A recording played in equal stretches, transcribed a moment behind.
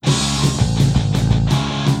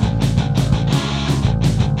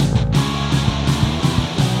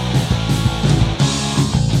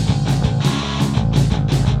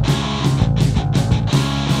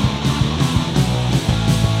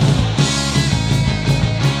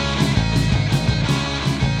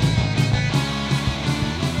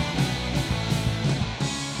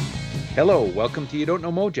Hello, welcome to You Don't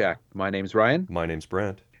Know Mojack. My name's Ryan. My name's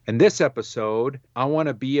Brent. In this episode, I want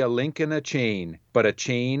to be a link in a chain, but a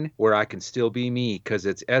chain where I can still be me because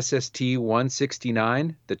it's SST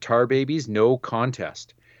 169, the Tar Babies No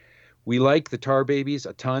Contest. We like the Tar Babies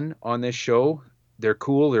a ton on this show. They're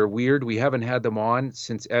cool, they're weird. We haven't had them on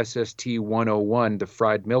since SST 101, the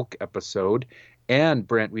fried milk episode. And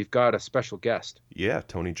Brent, we've got a special guest. Yeah,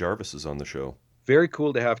 Tony Jarvis is on the show. Very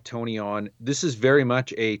cool to have Tony on. This is very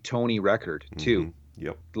much a Tony record, too.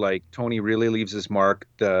 Yep. Like Tony really leaves his mark.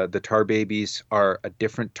 The Tar Babies are a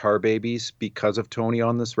different Tar Babies because of Tony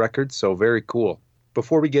on this record. So very cool.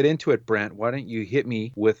 Before we get into it, Brent, why don't you hit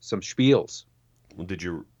me with some spiels? Well, did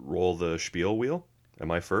you roll the spiel wheel? Am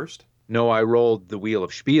I first? No, I rolled the wheel of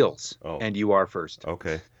spiels, Oh. and you are first.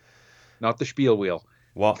 Okay. Not the spiel wheel.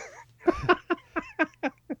 Well,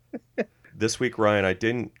 this week, Ryan, I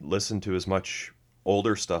didn't listen to as much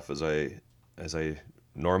older stuff as I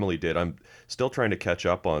normally did. I'm still trying to catch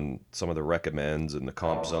up on some of the recommends and the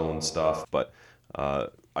comp zone stuff, but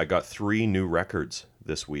I got 3 new records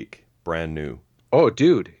this week, brand new. Oh,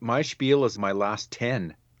 dude, my spiel is my last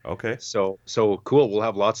 10. Okay. So cool. We'll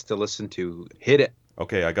have lots to listen to. Hit it.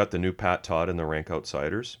 Okay, I got the new Pat Todd and the Rank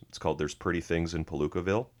Outsiders. It's called There's Pretty Things in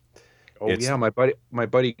Palookaville. Oh It's yeah, my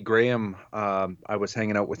buddy Graham. I was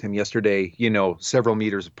hanging out with him yesterday. Several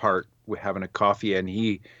meters apart, we're having a coffee, and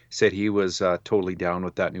he said he was totally down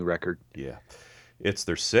with that new record. Yeah. It's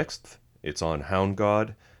their 6th. It's on Hound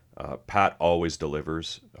God. Pat always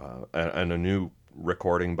delivers. And a new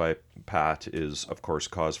recording by Pat is, of course,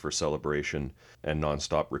 cause for celebration and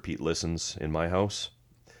nonstop repeat listens in my house.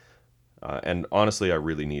 And honestly, I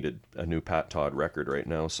really needed a new Pat Todd record right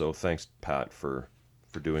now. So thanks, Pat, for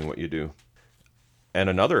doing what you do. And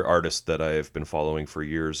another artist that I've been following for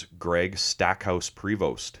years, Greg Stackhouse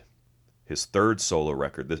Prevost. His 3rd solo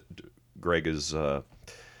record. Greg is, or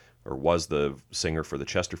was the singer for the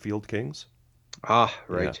Chesterfield Kings. Ah,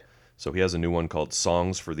 right. Yeah. So he has a new one called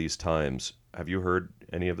Songs for These Times. Have you heard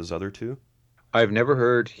any of his other 2? I've never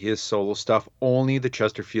heard his solo stuff, only the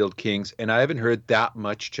Chesterfield Kings, and I haven't heard that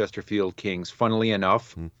much Chesterfield Kings. Funnily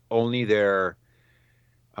enough, only their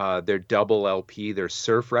double LP, their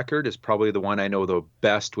Surf record, is probably the one I know the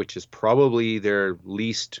best, which is probably their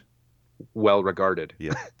least well regarded.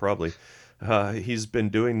 Yeah, probably. He's been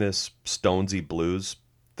doing this Stonesy blues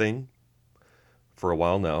thing for a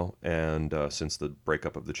while now, and since the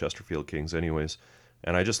breakup of the Chesterfield Kings anyways,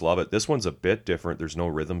 and I just love it. This one's a bit different. There's no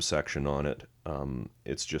rhythm section on it.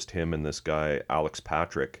 It's just him and this guy, Alex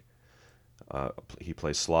Patrick. He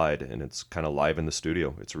plays slide, and it's kind of live in the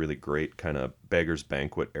studio. It's really great, kind of Beggar's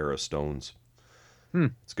Banquet era Stones.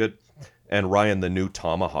 It's good. And Ryan, the new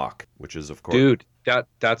Tomahawk, which is, of course... Dude,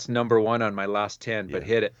 that's number 1 on my last 10, but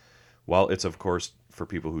hit it. Well, it's, of course, for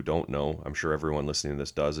people who don't know, I'm sure everyone listening to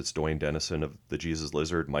this does, it's Dwayne Dennison of the Jesus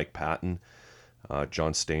Lizard, Mike Patton,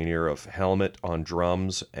 John Stanier of Helmet on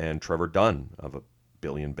drums, and Trevor Dunn of a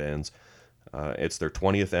billion bands. It's their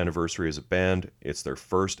 20th anniversary as a band. It's their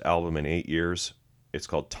first album in 8 years. It's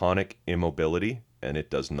called Tonic Immobility, and it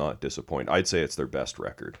does not disappoint. I'd say it's their best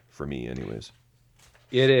record, for me anyways.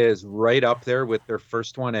 It is right up there with their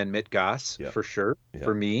first one and Mit Gas, for sure,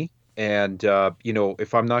 for me. And,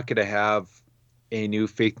 if I'm not going to have a new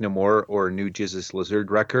Faith No More or a new Jesus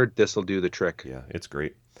Lizard record, this will do the trick. Yeah, it's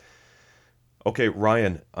great. Okay,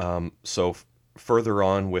 Ryan, so further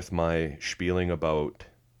on with my spieling about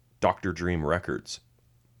Dr. Dream Records,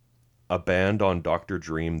 a band on Dr.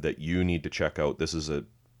 Dream that you need to check out. This is a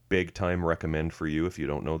big time recommend for you if you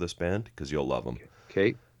don't know this band, because you'll love them.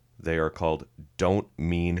 Okay. They are called Don't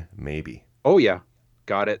Mean Maybe. Oh, yeah.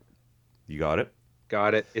 Got it. You got it?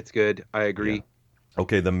 Got it. It's good. I agree. Yeah.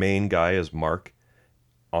 Okay, the main guy is Mark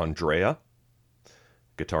Andrea,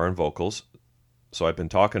 guitar and vocals. So I've been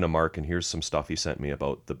talking to Mark, and here's some stuff he sent me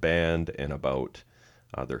about the band and about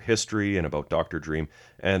their history and about Dr. Dream.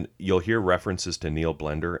 And you'll hear references to Neil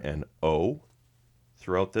Blender and O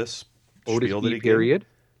throughout this spiel that he gave. Period?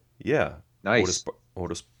 Yeah. Nice.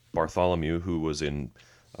 Otis Bartholomew, who was in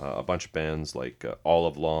a bunch of bands like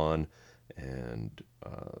Olive Lawn and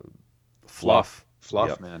Fluff.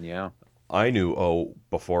 Fluff, man, yeah. I knew O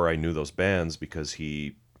before I knew those bands because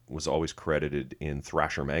he was always credited in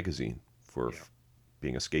Thrasher magazine for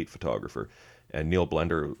being a skate photographer. And Neil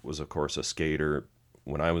Blender was, of course, a skater.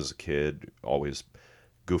 When I was a kid, always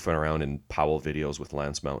goofing around in Powell videos with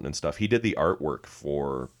Lance Mountain and stuff. He did the artwork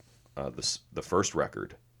for the first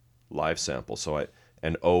record, Live Sample.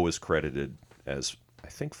 And O is credited as, I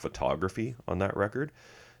think, photography on that record.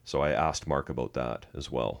 So I asked Mark about that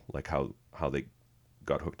as well, like how they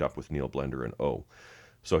got hooked up with Neil Blender and O.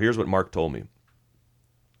 So here's what Mark told me.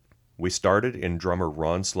 We started in drummer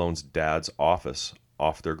Ron Sloan's dad's office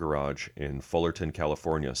off their garage in Fullerton,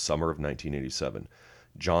 California, summer of 1987.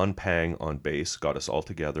 John Pang on bass got us all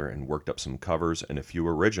together and worked up some covers and a few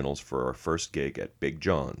originals for our first gig at Big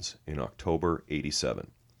John's in October 87.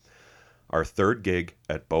 Our third gig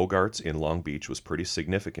at Bogart's in Long Beach was pretty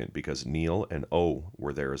significant because Neil and O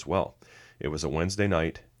were there as well. It was a Wednesday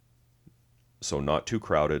night, so not too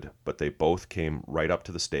crowded, but they both came right up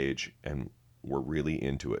to the stage and were really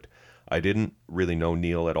into it. I didn't really know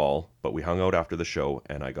Neil at all, but we hung out after the show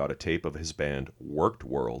and I got a tape of his band Worked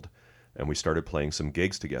World and we started playing some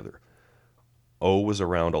gigs together. O was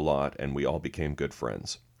around a lot and we all became good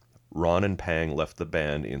friends. Ron and Pang left the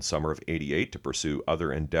band in summer of '88 to pursue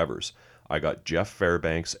other endeavors. I got Jeff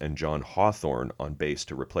Fairbanks and John Hawthorne on bass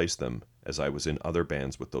to replace them, as I was in other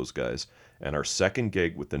bands with those guys, and our second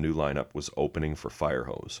gig with the new lineup was opening for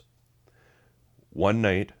Firehose. One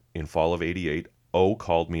night in fall of '88, O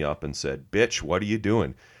called me up and said, "Bitch, what are you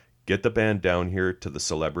doing? Get the band down here to the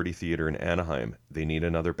Celebrity Theater in Anaheim. They need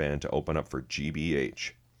another band to open up for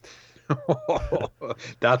GBH."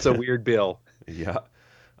 That's a weird bill. Yeah.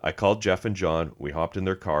 I called Jeff and John, we hopped in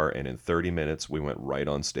their car, and in 30 minutes we went right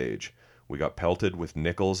on stage. We got pelted with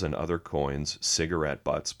nickels and other coins, cigarette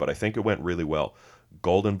butts, but I think it went really well.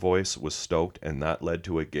 Golden Voice was stoked, and that led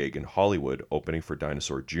to a gig in Hollywood opening for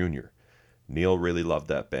Dinosaur Jr. Neil really loved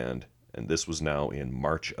that band, and this was now in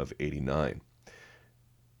March of '89.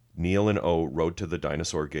 Neil and O rode to the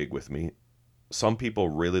Dinosaur gig with me. Some people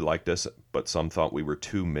really liked us, but some thought we were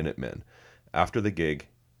too Minutemen. After the gig,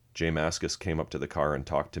 Jay Mascis came up to the car and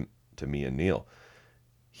talked to me and Neil.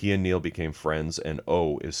 He and Neil became friends, and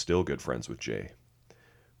O is still good friends with Jay.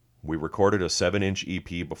 We recorded a 7-inch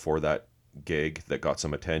EP before that gig that got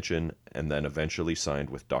some attention, and then eventually signed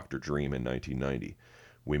with Dr. Dream in 1990.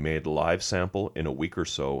 We made Live Sample in a week or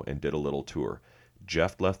so and did a little tour.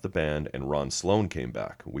 Jeff left the band and Ron Sloan came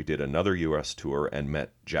back. We did another US tour and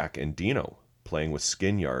met Jack Endino playing with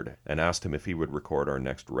Skinyard and asked him if he would record our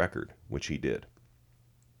next record, which he did.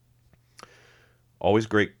 Always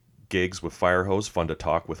great gigs with Firehose, fun to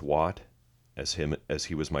talk with Watt as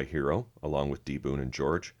he was my hero, along with D. Boone and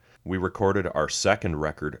George. We recorded our second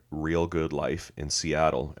record, Real Good Life, in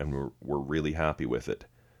Seattle, and we're really happy with it.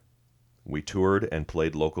 We toured and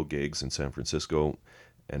played local gigs in San Francisco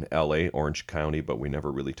and LA, Orange County, but we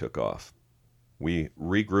never really took off. We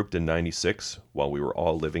regrouped in '96 while we were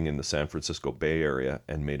all living in the San Francisco Bay Area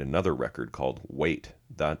and made another record called Wait.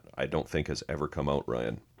 That I don't think has ever come out,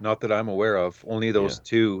 Ryan. Not that I'm aware of. Only Yeah, those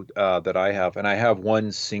two that I have. And I have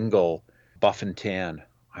one single, Buff and Tan.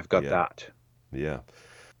 I've got yeah, that. yeah.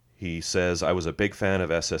 He says, I was a big fan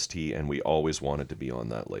of SST and we always wanted to be on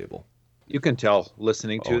that label. You can tell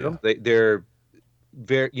listening Oh, to yeah. them. They're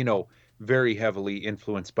very, very heavily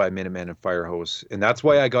influenced by Minutemen and Firehose. And that's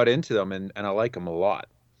why I got into them and I like them a lot.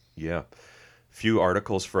 Yeah. Few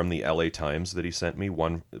articles from the LA Times that he sent me,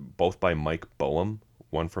 one both by Mike Boehm,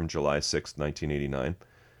 one from July 6th, 1989.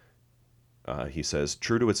 He says,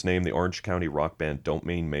 true to its name, the Orange County rock band Don't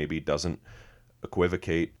Mean Maybe doesn't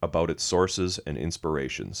equivocate about its sources and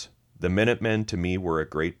inspirations. The Minutemen to me were a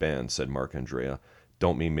great band, said Mark Andrea,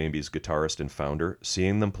 Don't Mean Maybe's guitarist and founder.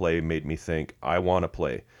 Seeing them play made me think, I want to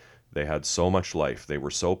play. They had so much life. They were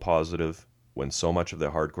so positive when so much of the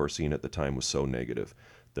hardcore scene at the time was so negative.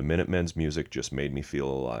 The Minutemen's music just made me feel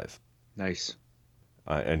alive. Nice.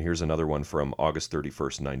 And here's another one from August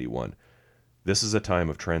 31st, '91. This is a time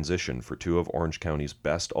of transition for two of Orange County's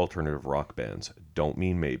best alternative rock bands, Don't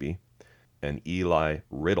Mean Maybe and Eli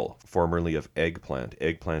Riddle, formerly of Eggplant.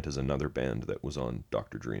 Eggplant is another band that was on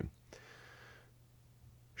Dr. Dream.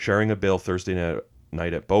 Sharing a bill Thursday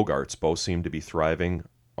night at Bogart's, both seem to be thriving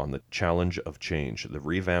on the challenge of change. The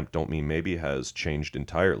revamped Don't Mean Maybe has changed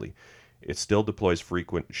entirely. It still deploys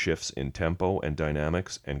frequent shifts in tempo and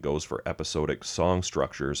dynamics and goes for episodic song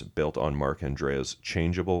structures built on Mark Andrea's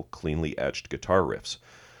changeable, cleanly etched guitar riffs,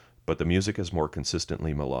 but the music is more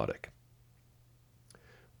consistently melodic.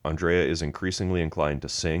 Andrea is increasingly inclined to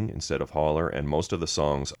sing instead of holler, and most of the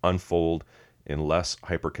songs unfold in less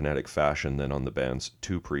hyperkinetic fashion than on the band's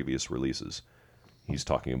two previous releases. He's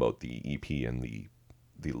talking about the EP and the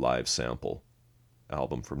live sample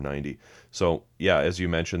album from '90. So yeah, as you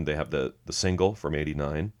mentioned, they have the single from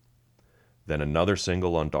 '89, then another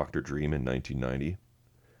single on Dr. Dream in 1990.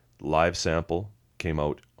 Live sample came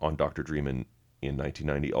out on Dr. Dream in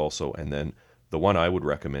 1990 also, and then the one I would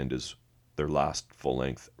recommend is their last full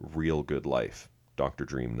length, Real Good Life, Dr.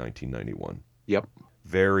 Dream 1991. Yep.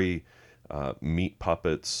 Very Meat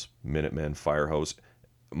Puppets, Minutemen, Firehose.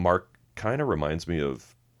 Mark kind of reminds me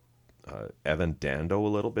of Evan Dando a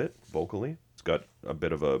little bit vocally. He's got a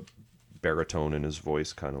bit of a baritone in his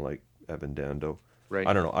voice, kind of like Evan Dando. Right.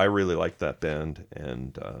 I don't know. I really like that band,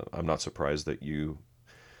 and I'm not surprised that you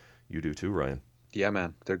do too, Ryan. Yeah,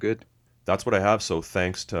 man, they're good. That's what I have. So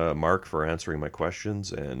thanks to Mark for answering my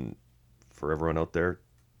questions, and for everyone out there,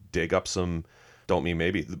 dig up some. Don't mean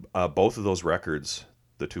maybe. Both of those records,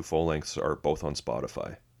 the two full lengths, are both on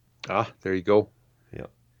Spotify. Ah, there you go. Yeah.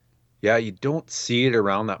 Yeah, you don't see it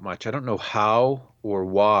around that much. I don't know how or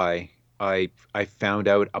why I found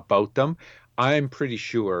out about them. I'm pretty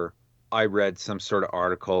sure I read some sort of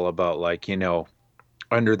article about like,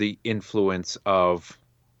 under the influence of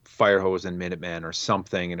Firehose and Minutemen or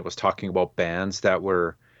something, and it was talking about bands that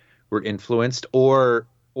were influenced, or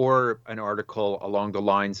an article along the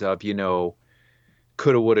lines of,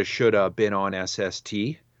 coulda, woulda, shoulda been on SST.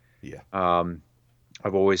 Yeah. Um,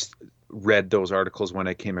 I've always read those articles when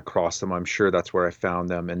I came across them. I'm sure that's where I found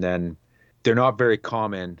them. And then they're not very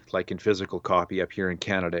common, like in physical copy up here in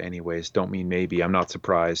Canada, anyways. Don't mean maybe. I'm not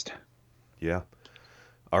surprised. Yeah.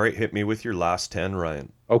 All right. Hit me with your last 10,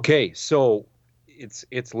 Ryan. Okay, so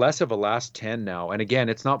it's less of a last 10 now. And again,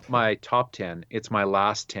 it's not my top 10, it's my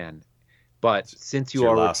last 10. But since It's you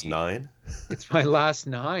your last already, nine. it's my last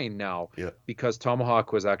nine now Yeah. because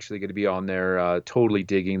Tomahawk was actually going to be on there, totally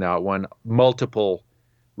digging that one. Multiple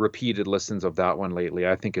repeated listens of that one lately.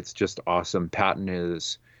 I think it's just awesome. Patton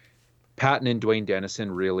and Dwayne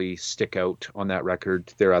Dennison really stick out on that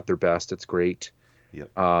record. They're at their best. It's great. Yeah.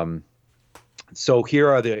 Um, so here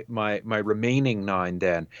are my remaining nine.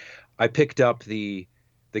 Then I picked up the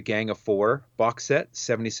Gang of Four box set,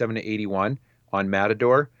 77 to 81 on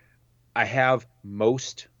Matador. I have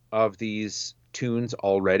most of these tunes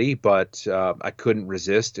already, but I couldn't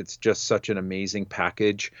resist. It's just such an amazing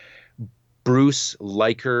package. Bruce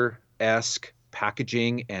Liker-esque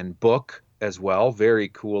packaging and book as well. Very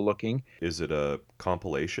cool looking. Is it a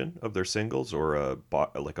compilation of their singles or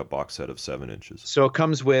like a box set of 7 inches? So it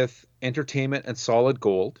comes with Entertainment and Solid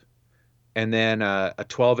Gold, and then a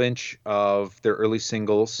 12-inch of their early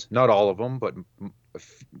singles. Not all of them, but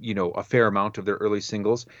a fair amount of their early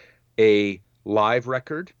singles. A live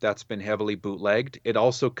record that's been heavily bootlegged. It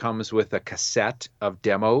also comes with a cassette of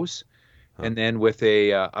demos, Huh. and then with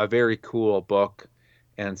a very cool book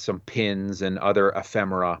and some pins and other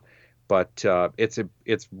ephemera. But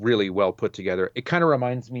it's really well put together. It kind of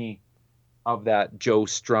reminds me of that Joe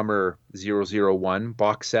Strummer 001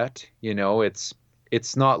 box set.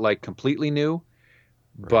 It's not like completely new,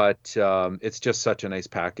 Right. but it's just such a nice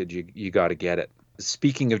package. You got to get it.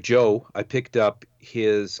 Speaking of Joe, I picked up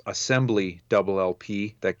his Assembly double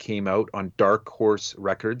LP that came out on Dark Horse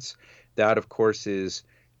Records. That, of course, is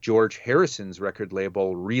George Harrison's record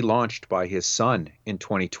label, relaunched by his son in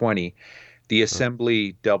 2020. The Huh.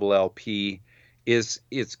 Assembly double LP is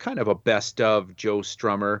kind of a best of Joe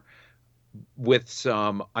Strummer with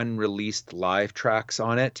some unreleased live tracks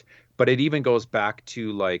on it, but it even goes back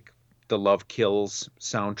to like the Love Kills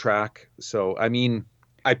soundtrack. So I mean,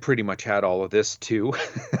 I pretty much had all of this too.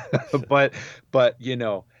 but but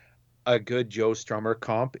a good Joe Strummer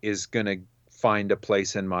comp is gonna find a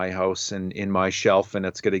place in my house and in my shelf, and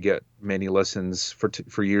it's gonna get many listens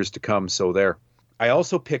for years to come. So there. I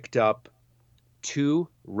also picked up two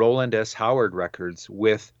Roland S. Howard records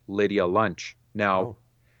with Lydia Lunch. Now, Oh.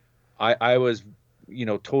 I was,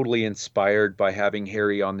 totally inspired by having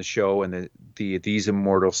Harry on the show and the These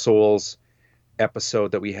Immortal Souls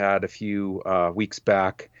episode that we had a few weeks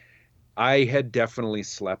back. I had definitely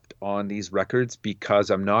slept on these records because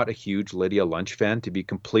I'm not a huge Lydia Lunch fan, to be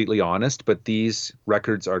completely honest. But these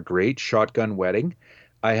records are great. Shotgun Wedding.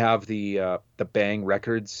 I have the Bang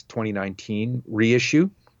Records 2019 reissue,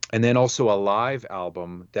 and then also a live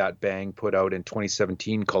album that Bang put out in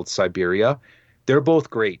 2017 called Siberia. They're both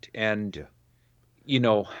great, and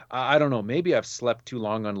Yeah. I don't know. Maybe I've slept too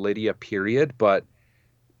long on Lydia, period. But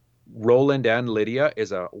Roland and Lydia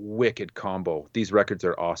is a wicked combo. These records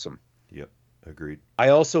are awesome. Yep. Agreed. I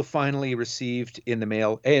also finally received in the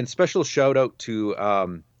mail, hey, and special shout out to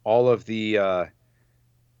all of the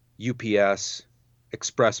UPS,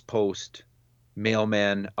 Express Post,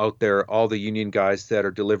 mailmen out there, all the union guys that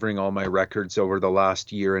are delivering all my records over the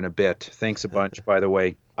last year and a bit. Thanks a bunch, by the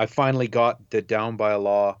way. I finally got the Down by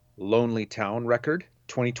Law Lonely Town record,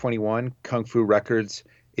 2021, Kung Fu Records.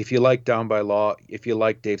 If you like Down by Law, if you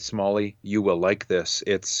like Dave Smalley, you will like this.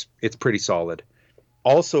 It's pretty solid.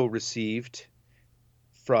 Also received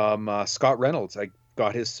from Scott Reynolds. I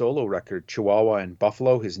got his solo record, Chihuahua and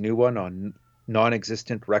Buffalo, his new one on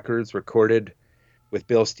non-existent records, recorded with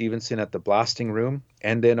Bill Stevenson at the Blasting Room,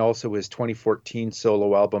 and then also his 2014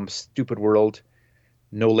 solo album, Stupid World.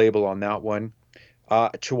 No label on that one.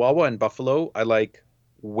 Chihuahua and Buffalo, I like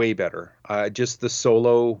way better. Just the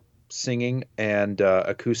solo singing and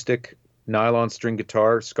acoustic Nylon string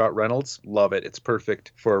guitar, Scott Reynolds, love it. It's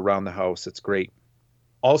perfect for around the house. It's great.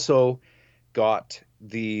 Also got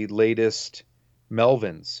the latest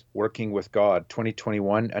Melvins, Working with God,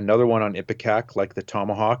 2021, another one on Ipecac, like the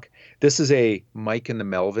Tomahawk. This is a Mike and the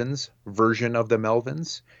Melvins version of the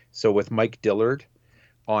Melvins. So with Mike Dillard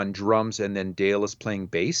on drums and then Dale is playing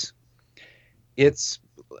bass. It's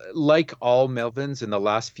like all Melvins in the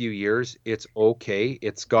last few years, it's okay.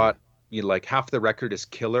 It's Yeah. got, you know, like half the record is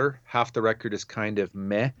killer, half the record is kind of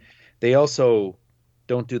meh. They also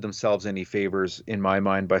don't do themselves any favors in my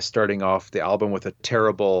mind by starting off the album with a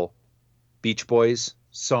terrible Beach Boys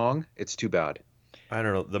song. It's too bad. I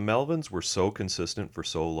don't know. The Melvins were so consistent for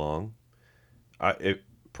so long. It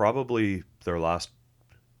probably their last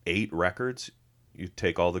 8 records. You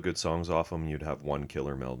take all the good songs off them, you'd have one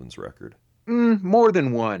killer Melvins record. More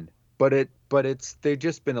than one, but they've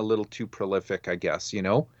just been a little too prolific, I guess, you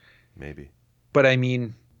know? Maybe. But I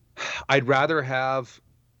mean, I'd rather have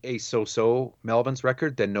a so-so Melvins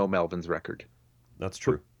record than no Melvins record. That's Put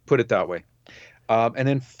true. put it that way. And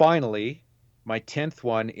then finally, my 10th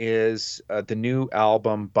one is the new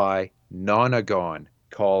album by Nonagon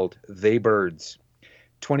called They Birds,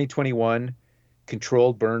 2021,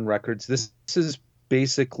 Controlled Burn Records. This is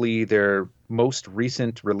basically their most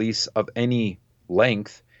recent release of any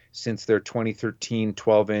length since their 2013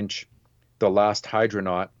 12-inch The Last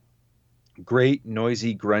Hydronaut. Great,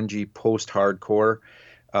 noisy, grungy, post-hardcore.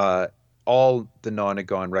 Uh, all the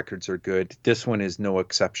Nonagon records are good. This one is no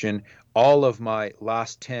exception. All of my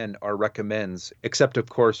last 10 are recommends, except, of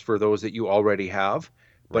course, for those that you already have.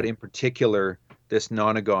 But Right. in particular, this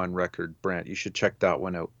Nonagon record, Brent, you should check that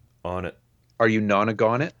one out. On it. Are you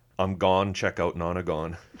Nonagon it? I'm gone. Check out Nana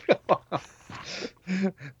Gone.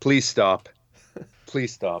 Please stop.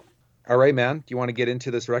 Please stop. All right, man. Do you want to get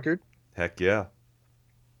into this record? Heck yeah.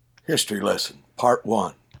 History lesson, part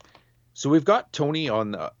one. So we've got Tony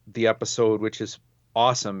on the episode, which is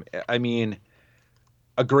awesome. I mean,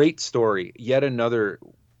 a great story. Yet another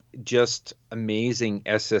just amazing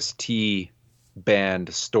SST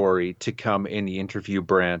band story to come in the interview,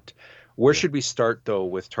 Brent. Where Yeah. should we start, though,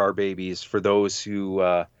 with Tar Babies for those who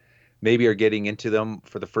maybe are getting into them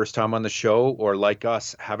for the first time on the show or, like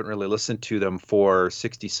us, haven't really listened to them for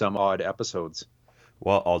 60 some odd episodes?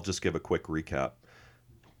 Well, I'll just give a quick recap.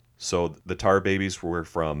 So the Tar Babies were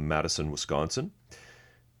from Madison, Wisconsin.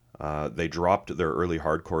 They dropped their early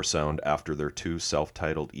hardcore sound after their 2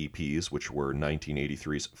 self-titled EPs, which were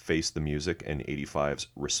 1983's Face the Music and 85's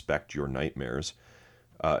Respect Your Nightmares,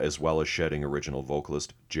 as well as shedding original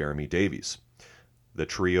vocalist Jeremy Davies. The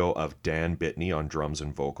trio of Dan Bitney on drums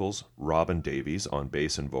and vocals, Robin Davies on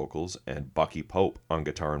bass and vocals, and Bucky Pope on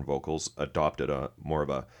guitar and vocals adopted a more of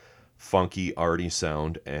a funky, arty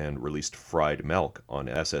sound and released Fried Milk on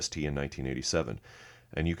SST in 1987.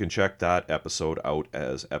 And you can check that episode out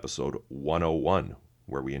as episode 101,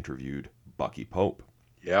 where we interviewed Bucky Pope.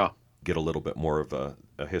 Yeah. Get a little bit more of a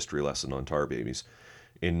history lesson on Tar Babies.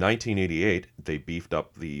 In 1988, they beefed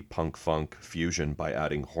up the punk funk fusion by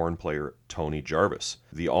adding horn player Tony Jarvis.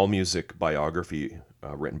 The AllMusic biography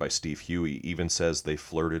written by Steve Huey even says they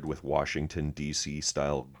flirted with Washington, D.C.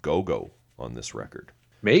 style go-go on this record.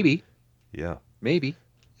 Maybe. Yeah. Maybe.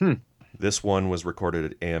 Hmm. This one was recorded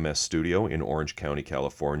at AMS Studio in Orange County,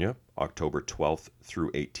 California, October 12th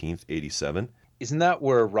through 18th, 87. Isn't that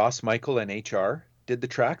where Ross Michael and HR did the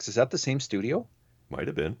tracks? Is that the same studio Might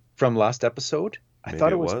have been. from last episode? I Maybe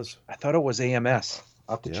thought it it was. was. I thought it was AMS.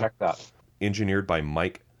 I'll have to Yeah. check that. Engineered by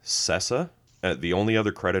Mike Sessa. The only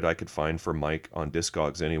other credit I could find for Mike on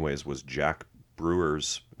Discogs, anyways, was Jack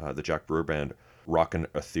Brewer's, the Jack Brewer Band, Rockin'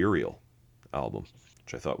 Ethereal album,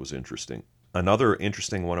 which I thought was interesting. Another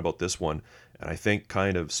interesting one about this one, and I think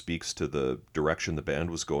kind of speaks to the direction the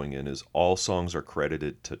band was going in, is all songs are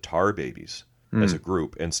credited to Tar Babies as Hmm. a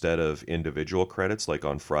group instead of individual credits like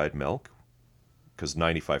on Fried Milk, because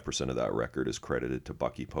 95% of that record is credited to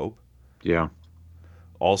Bucky Pope. Yeah.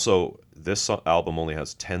 Also, this album only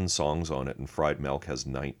has 10 songs on it, and Fried Milk has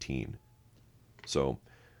 19. So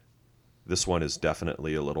this one is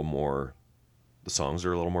definitely a little more, the songs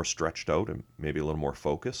are a little more stretched out and maybe a little more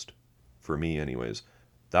focused, for me anyways.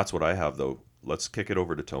 That's what I have, though. Let's kick it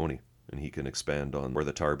over to Tony, and he can expand on where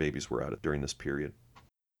the Tar Babies were at during this period.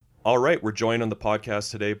 All right, we're joined on the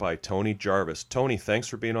podcast today by Tony Jarvis. Tony, thanks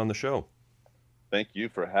for being on the show. Thank you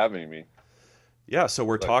for having me. Yeah, so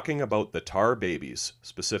we're talking about the Tar Babies,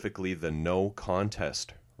 specifically the No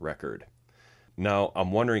Contest record. Now,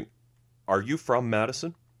 I'm wondering, are you from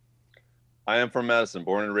Madison? I am from Madison,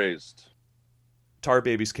 born and raised. Tar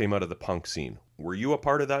Babies came out of the punk scene. Were you a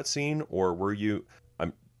part of that scene, or were you?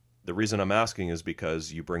 The reason I'm asking is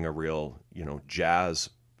because you bring a real,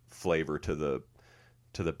 jazz flavor to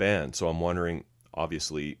the band. So I'm wondering,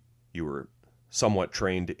 obviously you were somewhat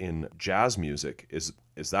trained in jazz music. Is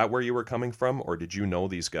that where you were coming from, or did you know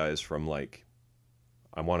these guys from, like,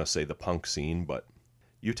 I want to say the punk scene, but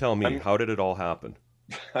you tell me, how did it all happen?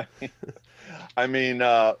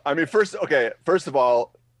 First of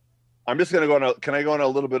all, I'm just going to can I go on a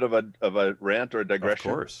little bit of a rant or a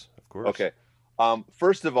digression? Of course. Okay.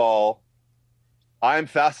 First of all, I'm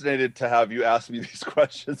fascinated to have you ask me these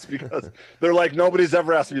questions because they're like, nobody's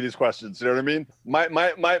ever asked me these questions. You know what I mean?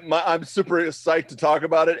 I'm super psyched to talk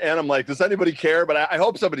about it. And I'm like, does anybody care? But I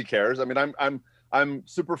hope somebody cares. I mean, I'm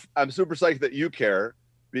super psyched that you care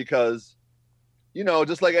because, you know,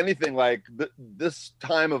 just like anything, like this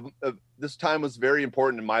time was very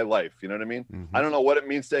important in my life. You know what I mean? Mm-hmm. I don't know what it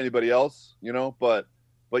means to anybody else, you know, but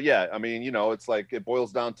yeah, I mean, you know, it's like, it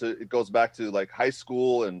goes back to like high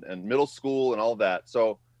school and middle school and all that.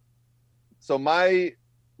 So my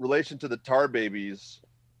relation to the Tar Babies,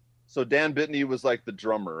 so Dan Bittney was like the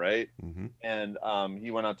drummer, right? Mm-hmm. And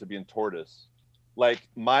he went on to be in Tortoise. Like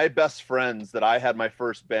my best friends that I had my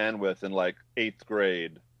first band with in like 8th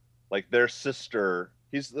grade, like their sister,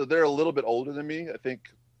 they're a little bit older than me. I think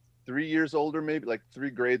 3 years older, maybe like 3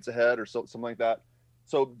 grades ahead or something like that.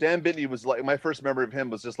 So Dan Bittney was like, my first memory of him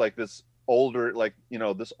was just like this older, like, you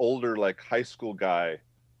know, this older, like high school guy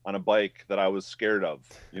on a bike that I was scared of,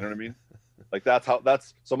 you know what I mean? Like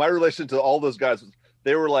so my relation to all those guys,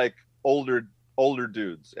 they were like older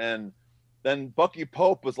dudes. And then Bucky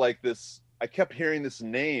Pope was like this, I kept hearing this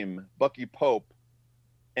name, Bucky Pope.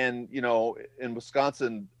 And, you know, in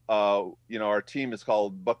Wisconsin, you know, our team is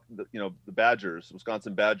called the Badgers,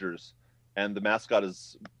 Wisconsin Badgers. And the mascot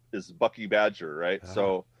is Bucky Badger, right?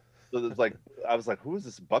 So it's like, I was like, who is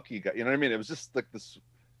this Bucky guy? You know what I mean? It was just like this,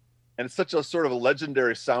 and it's such a sort of a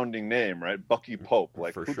legendary sounding name, right? Bucky Pope.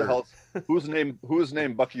 Like, For who sure. the hell? Who's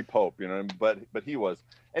named Bucky Pope? You know, but he was.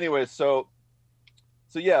 Anyway, so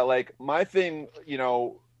yeah, like my thing, you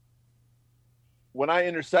know, when I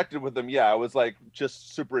intersected with them, yeah, I was like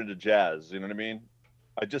just super into jazz. You know what I mean?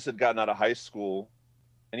 I just had gotten out of high school,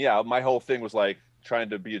 and yeah, my whole thing was like trying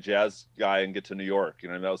to be a jazz guy and get to New York. You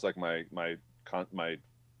know, that was like my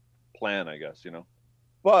plan, I guess, you know.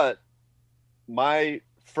 But my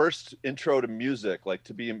first intro to music, like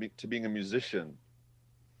to being a musician,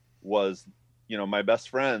 was, you know, my best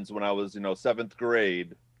friends when I was, you know, 7th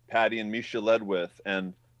grade, Patty and Misha Ledwith,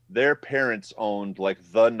 and their parents owned like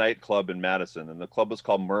the nightclub in Madison, and the club was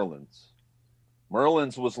called Merlin's.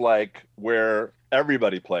 Merlin's was like where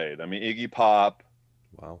everybody played. I mean, Iggy Pop,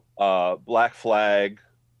 wow, Black Flag.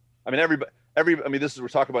 I mean, I mean, we're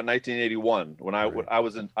talking about 1981 when I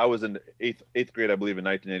was in eighth grade, I believe, in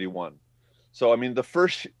 1981. So I mean, the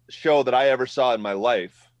first show that I ever saw in my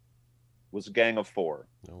life was Gang of Four.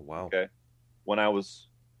 Oh wow. Okay, when I was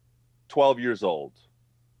 12 years old,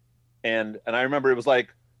 and I remember it was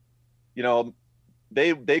like, you know,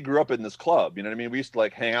 they grew up in this club. You know what I mean? We used to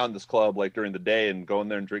like hang out in this club like during the day and go in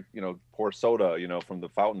there and drink, you know, pour soda, you know, from the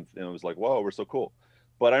fountain, and it was like, whoa, we're so cool.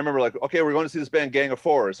 But I remember like, okay, we're going to see this band Gang of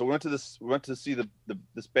Four. So we went to see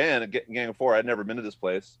this band Gang of Four. I'd never been to this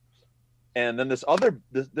place. And then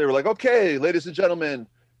they were like, okay, ladies and gentlemen,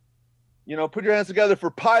 you know, put your hands together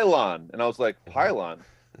for Pylon. And I was like, Pylon?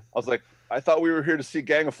 I was like, I thought we were here to see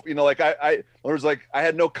Gang of, you know, like I was like, I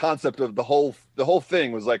had no concept of the whole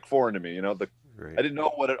thing was like foreign to me, you know, Right. I didn't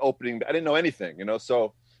know what an opening, I didn't know anything, you know.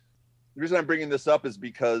 So the reason I'm bringing this up is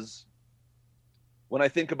because when I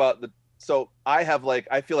think about so I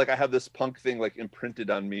feel like I have this punk thing like imprinted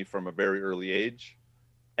on me from a very early age.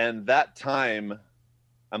 And that time,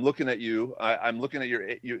 I'm looking at you, I'm looking at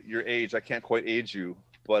your age. I can't quite age you,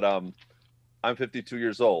 but I'm 52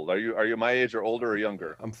 years old. Are you my age or older or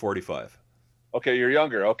younger? I'm 45. Okay, you're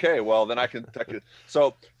younger. Okay, well then I can.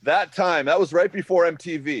 So that time, that was right before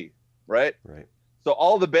MTV, right? Right. So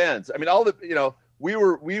all the bands, I mean, you know, we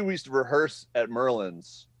used to rehearse at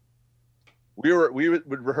Merlin's. We would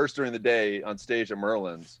rehearse during the day on stage at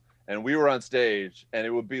Merlin's, and we were on stage, and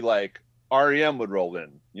it would be like REM would roll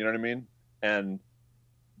in, you know what I mean, and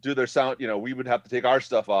do their sound. You know, we would have to take our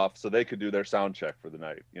stuff off so they could do their sound check for the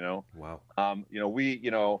night. You know. Wow. You know, we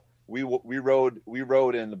rode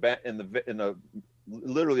in the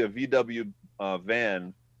literally a VW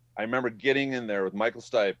van. I remember getting in there with Michael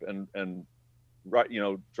Stipe and you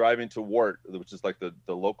know, driving to Wart, which is like the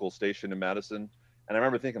local station in Madison. And I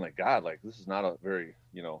remember thinking like, God, like this is not a very,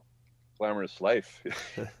 you know, glamorous life,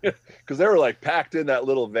 because they were like packed in that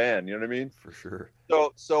little van. You know what I mean? For sure.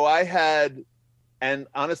 So I had, and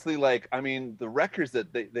honestly, like, I mean, the records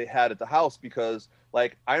that they had at the house, because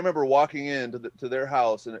like I remember walking into to their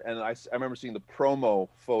house and I remember seeing the promo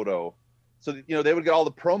photo so they would get all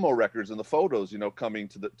the promo records and the photos, coming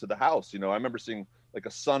to the house. I remember seeing like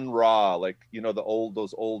a Sun Ra, like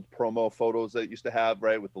those old promo photos that used to have,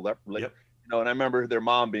 right, with the left, like, Yep. and I remember their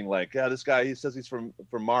mom being like, yeah, this guy, he says he's from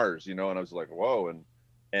Mars, and I was like, whoa,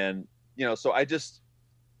 and so I just,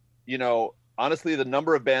 honestly, the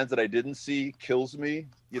number of bands that I didn't see kills me,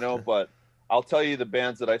 but I'll tell you the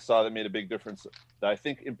bands that I saw that made a big difference, that I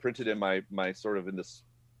think imprinted in my sort of in this,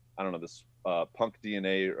 I don't know, this punk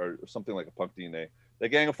DNA or something like a punk DNA. The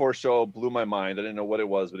Gang of Four show blew my mind. I didn't know what it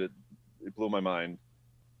was, but it blew my mind.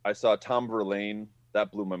 I saw Tom Verlaine.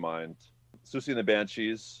 That blew my mind. Susie and the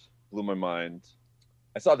Banshees blew my mind.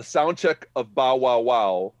 I saw the sound check of Bow Wow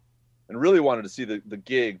Wow and really wanted to see the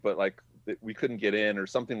gig, but like we couldn't get in, or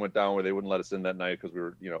something went down where they wouldn't let us in that night because we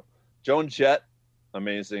were, Joan Jett,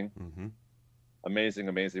 amazing. Mm-hmm. Amazing.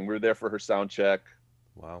 We were there for her sound check.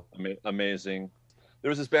 Wow. Amazing. There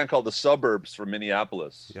was this band called The Suburbs from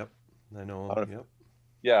Minneapolis. Yep. I know. Yep.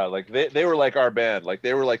 Yeah, like they were like our band. Like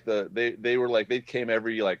they were like they came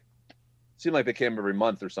every, like, seemed like they came every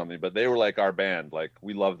month or something, but they were like our band. Like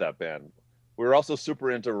we loved that band. We were also super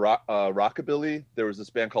into rockabilly. There was this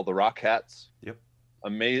band called the Rock Hats. Yep.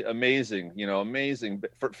 Amazing, amazing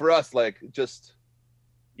for us. Like, just,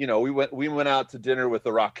 we went out to dinner with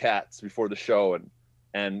the Rock Hats before the show,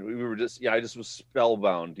 and we were just, I just was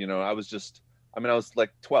spellbound. I was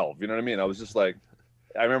like 12. You know what I mean? I was just like,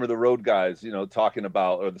 I remember the road guys, talking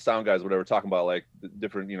about, or the sound guys, whatever, talking about like the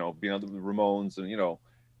different, being on the Ramones, and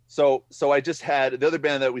so I just had, the other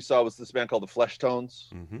band that we saw was this band called the Flesh Tones.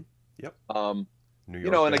 Mm-hmm. Yep. New York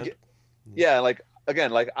and band. again, yeah, like, again,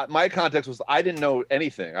 like my context was I didn't know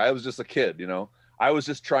anything. I was just a kid, I was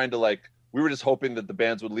just trying to, like, we were just hoping that the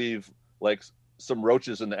bands would leave like some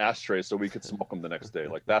roaches in the ashtray so we could smoke them the next day.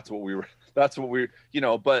 Like that's what we were,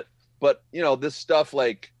 but this stuff,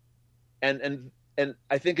 like, and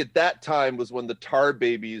I think at that time was when the Tar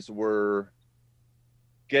Babies were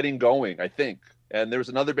getting going, I think. And there was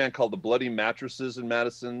another band called the Bloody Mattresses in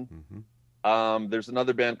Madison. Mm-hmm. There's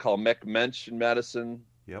another band called Mech Mensch in Madison.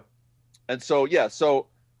 Yep. And so, yeah, so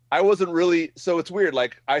I wasn't really, so it's weird.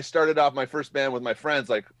 Like, I started off my first band with my friends,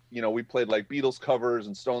 like, we played like Beatles covers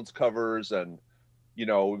and Stones covers, and, it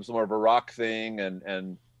was more of a rock thing,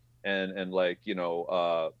 and like,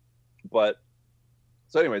 but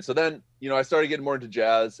so anyway, so then, I started getting more into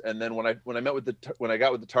jazz. And then when I got with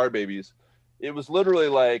the Tar Babies, it was literally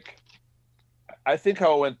like, I think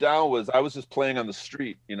how it went down was I was just playing on the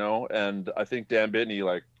street, and I think Dan Bittney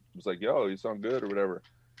was like, yo, you sound good or whatever.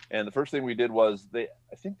 And the first thing we did was I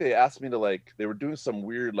think they asked me to, like, they were doing some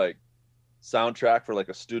weird like soundtrack for like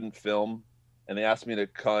a student film, and they asked me to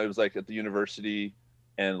come. It was like at the university,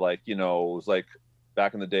 and like, it was like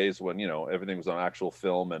back in the days when, everything was on actual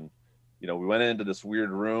film, and we went into this weird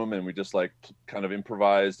room and we just like kind of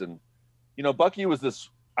improvised. And Bucky was this,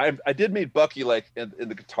 I did meet Bucky like in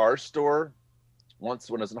the guitar store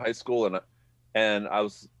once when I was in high school, and I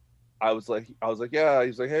was like, yeah.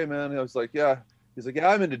 He's like, hey man. I was like, yeah. He's like, yeah,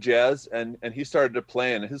 I'm into jazz, and he started to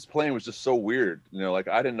play, and his playing was just so weird, like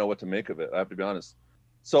I didn't know what to make of it. I have to be honest.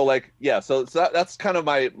 So like, yeah, so that's kind of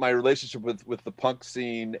my relationship with the punk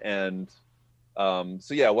scene, and so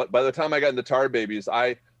yeah. By the time I got into Tar Babies,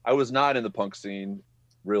 I was not in the punk scene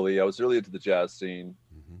really. I was really into the jazz scene,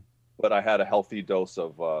 Mm-hmm. but I had a healthy dose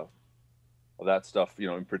of that stuff,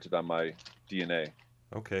 imprinted on my DNA.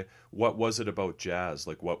 Okay. What was it about jazz?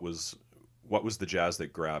 Like, what was the jazz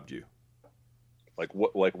that grabbed you? Like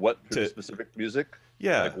what specific music?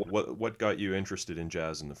 Yeah. Like what got you interested in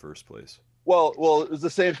jazz in the first place? Well, it was the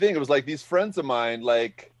same thing. It was like these friends of mine,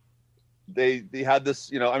 like they had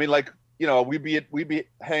this, we'd be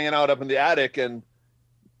hanging out up in the attic, and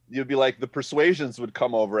you'd be like, the Persuasions would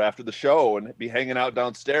come over after the show and be hanging out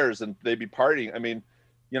downstairs, and they'd be partying. I mean,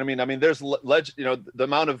 there's the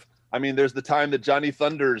amount of, there's the time that Johnny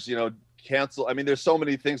Thunders, cancel. There's so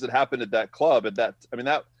many things that happened at that club at that.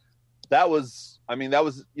 That was, that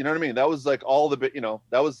was, that was like all the bit,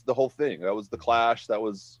 that was the whole thing. That was the Clash. That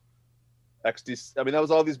was XD. That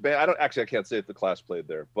was all these bands. I can't say if the Clash played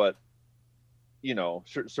there, but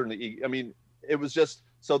certainly, it was just,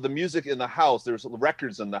 so the music in the house, there was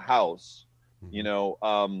records in the house,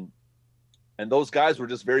 Mm-hmm. And those guys were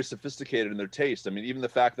just very sophisticated in their taste. Even the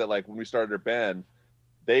fact that, like, when we started our band,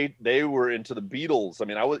 they were into the Beatles.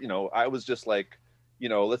 I was just like,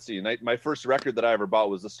 let's see, my first record that I ever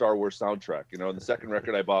bought was the Star Wars soundtrack, and the second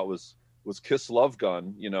record I bought was Kiss Love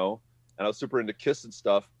Gun, and I was super into Kiss and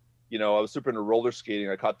stuff. I was super into roller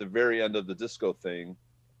skating. I caught the very end of the disco thing.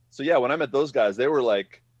 So yeah, when I met those guys, they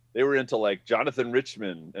were into like Jonathan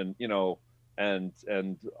Richman, and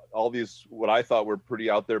and all these what I thought were pretty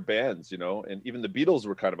out there bands, you know, and even the Beatles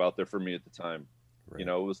were kind of out there for me at the time. Right. You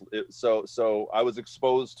know, so I was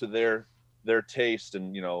exposed to their taste,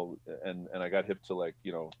 and you know, and I got hip to, like,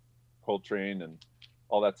 you know, Coltrane and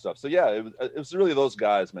all that stuff. So yeah, it was really those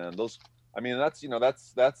guys, man. Those, I mean, that's, you know,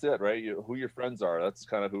 that's it, right? Who your friends are. That's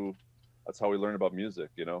kind of that's how we learn about music,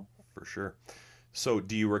 you know. For sure. So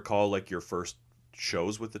do you recall like your first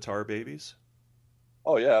shows with the Tar Babies?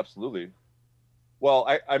 Oh yeah, absolutely. Well,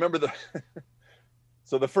 I remember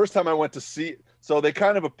so the first time I went to see, so they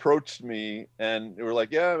kind of approached me and they were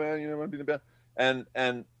like, yeah, man, you know, want to be in the band.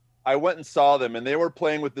 And I went and saw them, and they were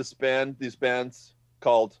playing with these bands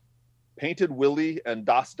called Painted Willie and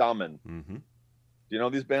Das Damen. Mm-hmm. Do you know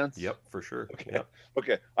these bands? Yep, for sure. Okay. Yep.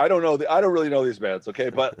 Okay. I don't really know these bands. Okay.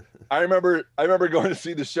 But I remember going to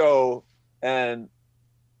see the show, and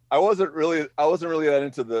I wasn't really that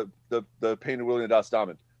into the Painted Willie and Das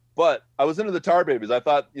Damen, but I was into the Tar Babies. I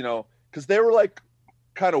thought, you know, cause they were like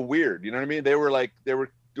kind of weird. You know what I mean? They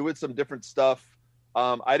were doing some different stuff.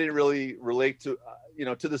 I didn't really relate to, you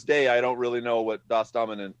know, to this day, I don't really know what Das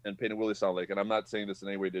Damen and Painted Willie sound like. And I'm not saying this in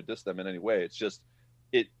any way to diss them in any way. It's just,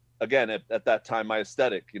 again, at that time, my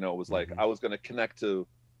aesthetic, you know, was like, Mm-hmm. I was going to connect to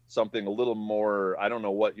something a little more, I don't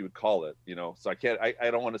know what you would call it, you know? So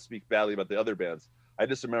I don't want to speak badly about the other bands. I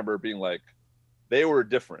just remember being like, they were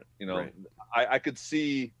different, you know. Right. I could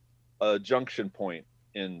see a junction point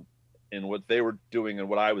in what they were doing and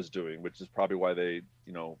what I was doing, which is probably why they,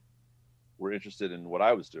 you know, were interested in what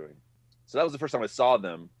I was doing. So that was the first time I saw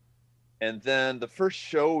them. And then the first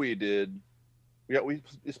show we did, we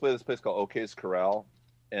used to play this place called OK's Corral.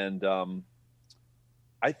 And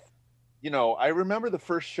I remember the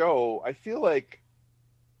first show, I feel like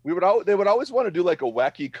they would always want to do like a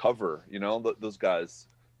wacky cover, you know, those guys.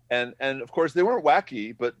 And of course they weren't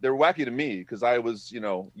wacky, but they're wacky to me because I was, you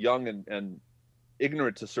know, young and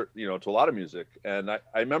ignorant to certain, you know, to a lot of music. And I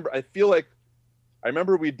remember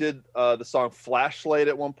we did the song Flashlight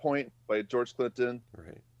at one point by George Clinton.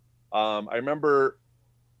 Right. I remember,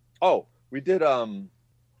 we did a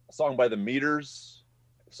song by the Meters.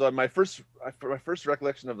 So my first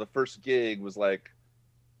recollection of the first gig was like,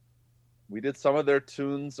 we did some of their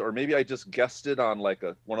tunes, or maybe I just guessed it on like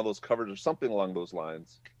one of those covers or something along those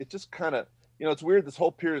lines. It just kind of, you know, it's weird. This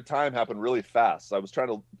whole period of time happened really fast. I was trying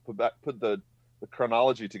to put the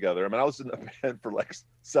chronology together. I mean, I was in the band for like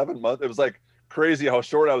 7 months. It was like crazy how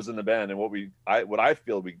short I was in the band and what I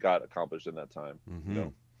feel we got accomplished in that time. Mm-hmm. You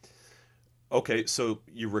know? Okay, so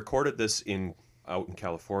you recorded this out in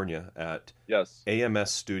California at Yes.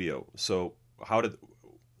 AMS Studio. So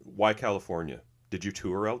why California? Did you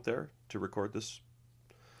tour out there to record this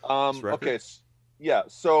record? Okay. Yeah.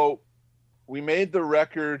 So we made the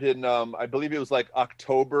record in, I believe it was like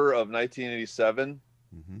October of 1987.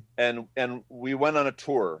 Mm-hmm. And we went on a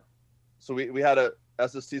tour. So we had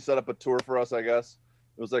SST set up a tour for us, I guess.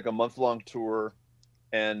 It was like a month-long tour.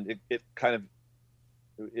 And it kind of,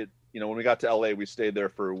 you know, when we got to LA, we stayed there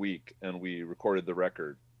for a week and we recorded the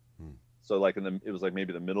record. So like it was like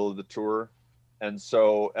maybe the middle of the tour. And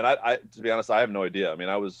so, and I, to be honest, I have no idea. I mean,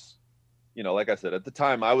 I was, you know, like I said, at the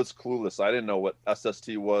time I was clueless. I didn't know what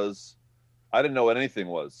SST was. I didn't know what anything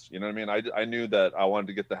was, you know what I mean? I knew that I wanted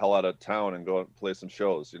to get the hell out of town and go and play some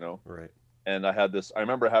shows, you know? Right. And I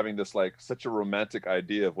remember having this, like, such a romantic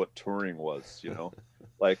idea of what touring was, you know?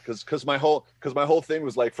 Like, cause my whole thing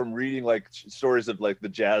was like from reading like stories of like the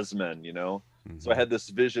jazzmen, you know? Mm-hmm. So I had this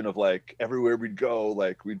vision of like everywhere we'd go,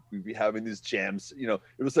 like we'd be having these jams, you know,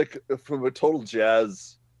 it was like from a total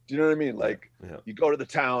jazz. Do you know what I mean? Like you go to the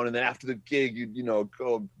town and then after the gig, you know,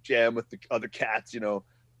 go jam with the other cats, you know?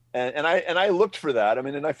 And I looked for that. I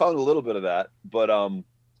mean, and I found a little bit of that, but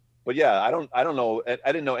yeah, I don't know.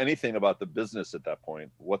 I didn't know anything about the business at that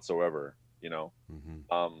point whatsoever, you know?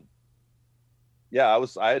 Mm-hmm. Yeah,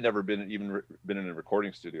 I had never been in a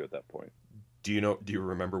recording studio at that point. Do you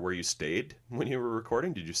remember where you stayed when you were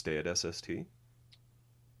recording? Did you stay at SST?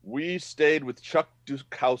 We stayed with Chuck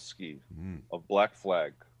Dukowski of Black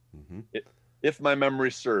Flag, if my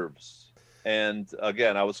memory serves. And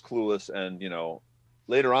again, I was clueless. And, you know,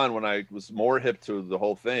 later on when I was more hip to the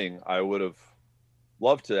whole thing, I would have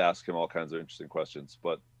loved to ask him all kinds of interesting questions.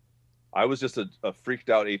 But I was just a freaked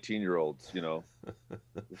out 18-year-old, you know,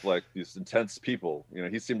 with like these intense people. You know,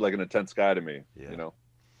 he seemed like an intense guy to me, you know.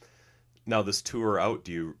 Now this tour out,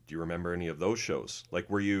 do you remember any of those shows? Like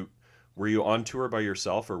were you on tour by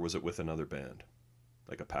yourself or was it with another band?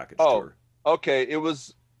 Like a package tour? Okay. It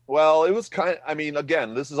was kind of, I mean,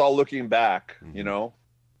 again, this is all looking back, you know.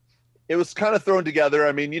 It was kind of thrown together.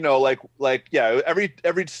 I mean, you know, like yeah,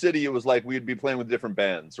 every city it was like we'd be playing with different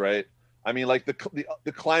bands, right? I mean, like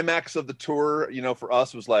the climax of the tour, you know, for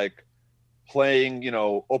us was like playing, you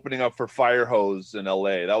know, opening up for Firehose in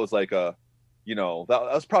LA. That was like a, you know, that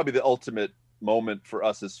was probably the ultimate moment for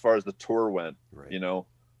us as far as the tour went, Right. you know,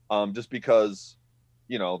 just because,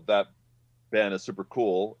 you know, that band is super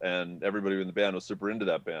cool and everybody in the band was super into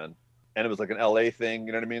that band, and it was like an LA thing,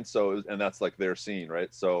 you know what I mean? So, and that's like their scene,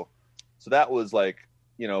 right? So that was like,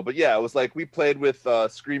 you know, but yeah, it was like we played with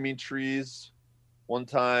Screaming Trees one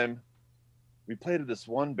time. We played with this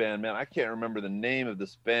one band, man. I can't remember the name of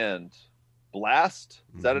this band. Blast?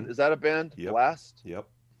 Is that a band? Yep. Blast? Yep.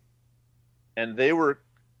 And they were,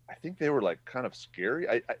 I think they were like kind of scary.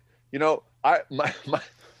 I you know, my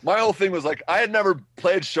whole thing was like I had never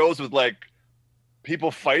played shows with like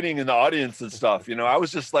people fighting in the audience and stuff. You know, I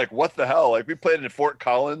was just like, what the hell? Like we played in Fort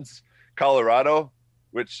Collins, Colorado,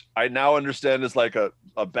 which I now understand is like a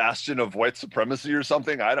bastion of white supremacy or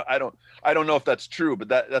something. I don't know if that's true, but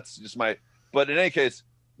that's just my. But in any case,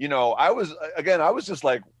 you know, I was just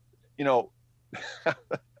like, you know, I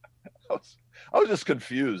was just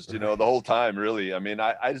confused, you know, the whole time, really. I mean,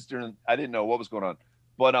 I didn't know what was going on.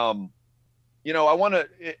 But you know, I want to,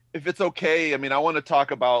 if it's okay, I mean, I want to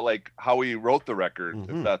talk about like how we wrote the record,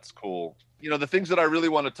 if that's cool. You know, the things that I really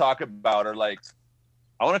want to talk about are like,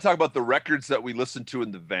 I want to talk about the records that we listened to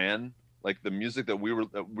in the van, like the music that we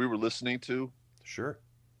were listening to. Sure.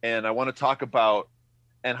 And I want to talk about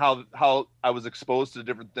and how I was exposed to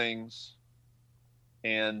different things.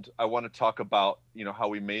 And I want to talk about, you know, how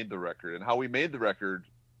we made the record and how we made the record.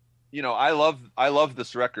 You know, I love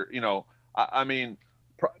this record. You know, I mean,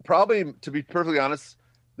 probably, to be perfectly honest,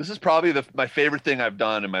 this is probably my favorite thing I've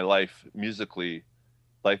done in my life musically,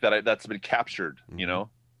 like that's been captured, you know,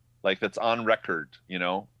 like that's on record, you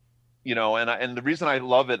know, and the reason I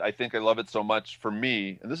love it, I think I love it so much for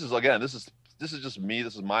me, and this is just me,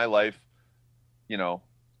 this is my life, you know,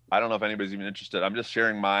 I don't know if anybody's even interested. I'm just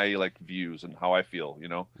sharing my like views and how I feel, you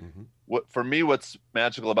know. What's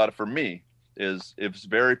magical about it for me is it's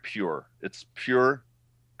very pure. It's pure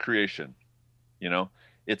creation, you know.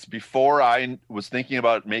 It's before I was thinking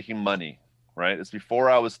about making money, right? It's before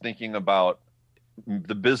I was thinking about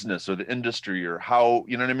the business or the industry or how,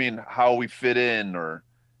 you know what I mean, how we fit in, or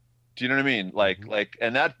do you know what I mean? Like,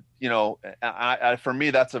 and that, you know, I for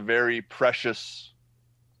me, that's a very precious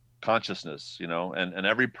consciousness, you know, and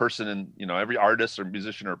every person in, you know, every artist or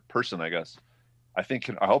musician or person, I guess, I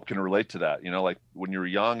hope can relate to that, you know, like when you were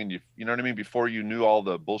young and you know what I mean, before you knew all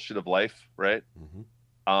the bullshit of life, right?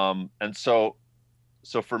 And so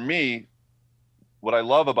for me, what I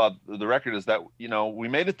love about the record is that, you know, we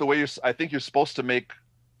made it the way I think you're supposed to make.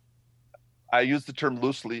 I use the term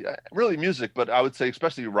loosely, really music, but I would say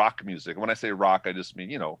especially rock music. When I say rock, I just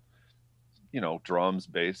mean, you know, drums,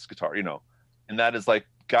 bass, guitar, you know, and that is like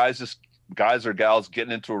guys or gals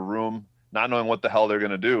getting into a room, not knowing what the hell they're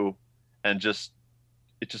going to do. And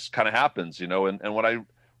it just kind of happens, you know? And what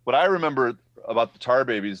I remember about the Tar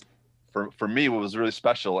Babies for me, what was really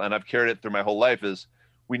special, and I've carried it through my whole life, is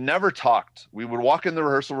we never talked. We would walk in the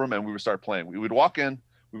rehearsal room and we would start playing. We would walk in,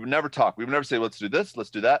 we would never talk. We would never say, let's do this, let's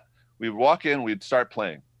do that. We would walk in, we'd start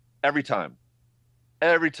playing every time.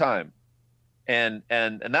 And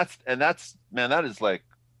that's, man, that is like,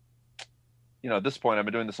 you know, at this point, I've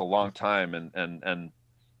been doing this a long time, and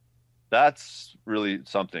that's really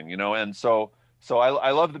something, you know? And so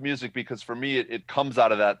I love the music because for me, it comes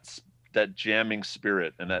out of that jamming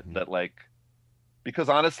spirit, and that like, because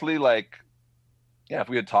honestly, like, yeah, if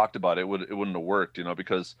we had talked about it, it wouldn't have worked, you know,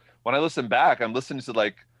 because when I listen back, I'm listening to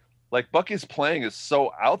like Bucky's playing is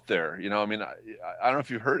so out there, you know. I mean, I don't know if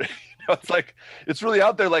you heard it. You know, it's like, it's really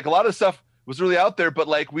out there. Like a lot of stuff was really out there, but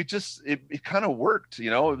like it kind of worked, you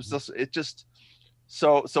know.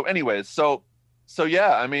 So anyways, so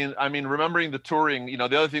yeah, I mean, remembering the touring, you know,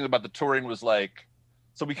 the other thing about the touring was like,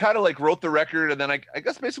 so we kind of like wrote the record, and then I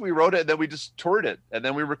guess basically we wrote it, and then we just toured it, and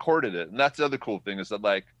then we recorded it. And that's the other cool thing, is that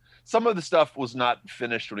like some of the stuff was not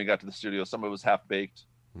finished when we got to the studio. Some of it was half baked,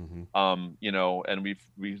 you know, and we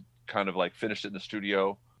kind of like finished it in the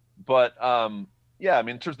studio. But yeah, I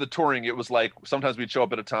mean, in terms of the touring, it was like sometimes we'd show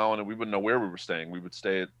up at a town and we wouldn't know where we were staying. We would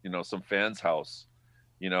stay at, you know, some fan's house.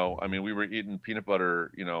 You know, I mean, we were eating peanut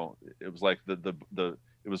butter, you know, it was like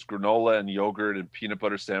it was granola and yogurt and peanut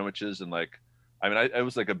butter sandwiches. And like, I mean, it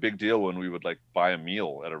was like a big deal when we would like buy a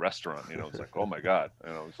meal at a restaurant, you know. It's like, oh my God.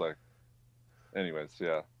 You know, it was like, anyways,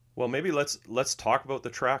 yeah. Well, maybe let's talk about the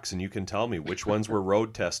tracks, and you can tell me which ones were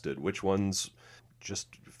road tested, which ones, just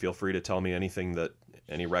feel free to tell me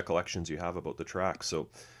any recollections you have about the tracks. So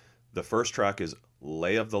the first track is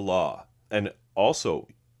Lay of the Law. And also,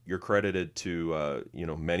 you're credited to, you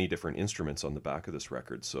know, many different instruments on the back of this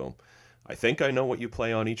record. So I think I know what you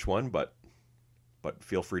play on each one, but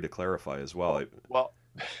feel free to clarify as well. Well,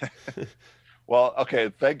 well,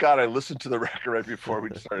 okay. Thank God I listened to the record right before we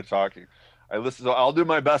started talking. I listened, so I'll do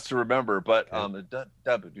my best to remember. But I mean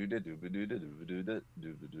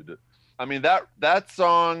that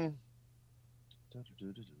song.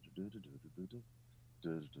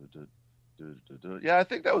 Yeah, I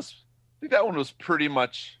think that one was pretty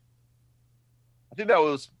much. I think that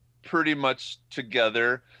was pretty much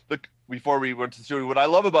together. Look, before we went to the studio, what I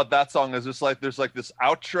love about that song is just like there's like this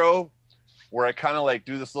outro where I kind of like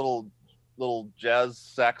do this little jazz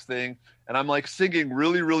sax thing, and I'm like singing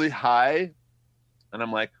really, really high, and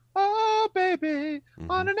I'm like, oh baby,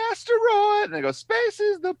 on an asteroid, and I go, space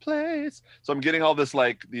is the place. So I'm getting all this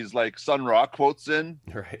like these like Sun Ra quotes in,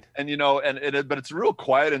 Right. and you know, but it's real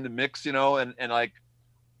quiet in the mix, you know, and like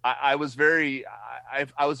I was very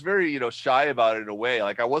I was very, you know, shy about it in a way.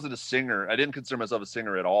 Like I wasn't a singer. I didn't consider myself a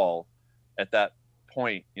singer at all at that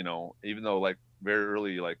point, you know, even though like very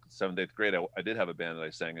early, like 7th, 8th grade, I did have a band that I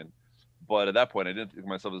sang in, but at that point I didn't think of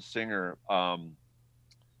myself as a singer.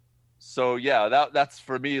 So yeah, that's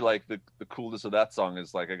for me, like the coolness of that song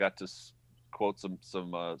is like I got to quote some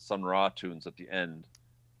Sun Ra tunes at the end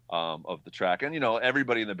of the track. And, you know,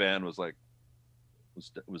 everybody in the band was like,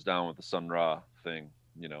 was down with the Sun Ra thing,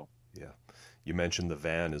 you know? Yeah. You mentioned the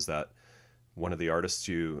van. Is that one of the artists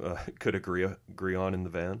you could agree on in the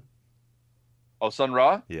van? Oh, Sun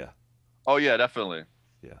Ra? Yeah. Oh yeah, definitely.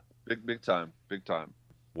 Yeah. Big time.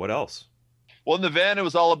 What else? Well, in the van, it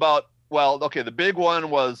was all about, well, okay, the big one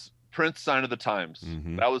was Prince Sign of the Times.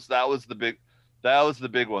 Mm-hmm. That was the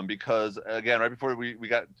big one, because again, right before we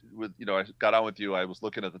got with, you know, I got on with you, I was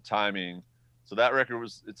looking at the timing. So that record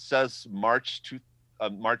it says March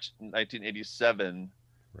 1987.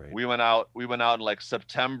 Right. We went out in like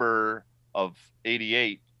September of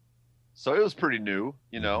 88. So it was pretty new,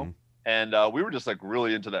 you know? Mm-hmm. And we were just like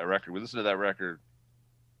really into that record. We listened to that record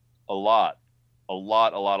a lot.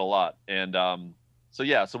 And so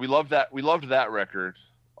yeah, so we loved that record.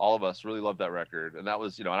 All of us really loved that record. And that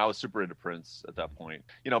was, you know, and I was super into Prince at that point.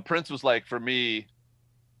 You know, Prince was like, for me,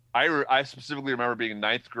 I specifically remember being in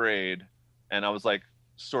 9th grade, and I was like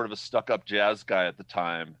sort of a stuck-up jazz guy at the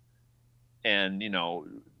time, and, you know,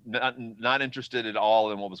 not interested at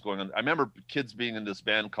all in what was going on. I remember kids being in this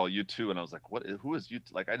band called U2, and I was like, who is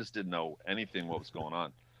U2? Like, I just didn't know anything what was going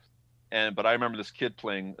on. But I remember this kid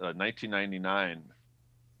playing 1999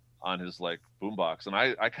 on his like boombox, and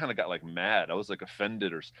I kind of got like mad. I was like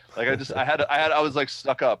offended, or like I was like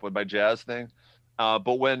stuck up with my jazz thing.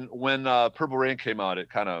 But when Purple Rain came out, it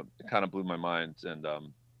kind of blew my mind, and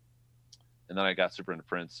then I got super into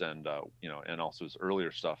Prince, and you know, and also his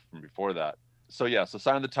earlier stuff from before that. So yeah, so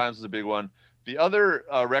Sign of the Times was a big one. The other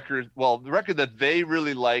record, well, the record that they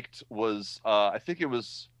really liked was I think it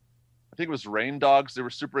was Rain Dogs. They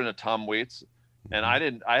were super into Tom Waits, and I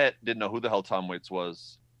didn't know who the hell Tom Waits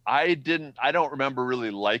was. I don't remember really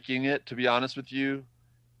liking it, to be honest with you.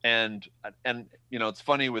 And you know, it's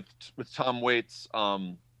funny with Tom Waits,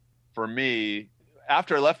 for me,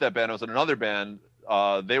 after I left that band, I was in another band.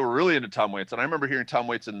 They were really into Tom Waits, and I remember hearing Tom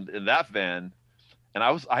Waits in that band, and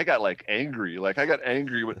I got like angry. Like I got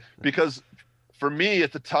angry because for me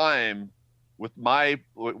at the time, with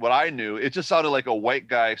what I knew, it just sounded like a white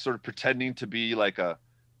guy sort of pretending to be like a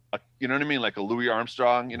you know what I mean, like a Louis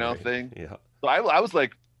Armstrong, you know, right. thing. Yeah. So I was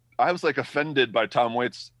like offended by Tom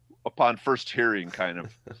Waits upon first hearing, kind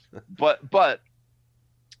of. but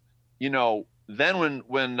you know, then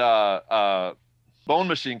when Bone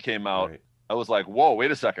Machine came out, right, I was like, whoa,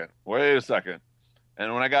 wait a second.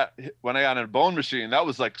 And when I got in Bone Machine, that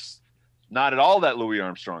was like not at all that Louis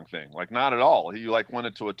Armstrong thing, like not at all. He like went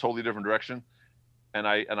into a totally different direction, and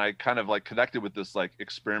I kind of like connected with this like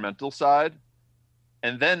experimental side,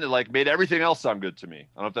 and then it like made everything else sound good to me. I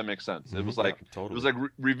don't know if that makes sense. Mm-hmm. It was like, totally. It was like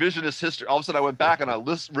revisionist history. All of a sudden I went back and I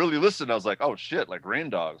really listened. I was like, oh shit, like Rain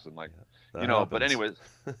Dogs, and like, you know, happens. But anyways,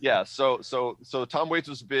 yeah. So Tom Waits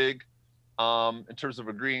was big, in terms of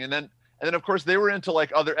agreeing. And then of course they were into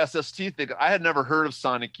like other SST things. I had never heard of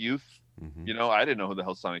Sonic Youth. Mm-hmm. You know, I didn't know who the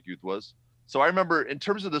hell Sonic Youth was. So I remember in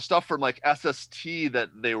terms of the stuff from like SST that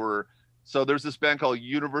they were, so there's this band called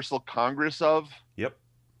Universal Congress of. Yep.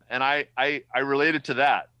 And I related to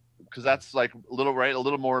that because that's like a little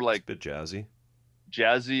more like it's a bit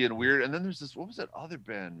jazzy and weird. And then there's this, what was that other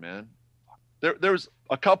band, man? There was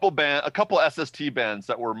a couple SST bands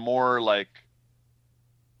that were more like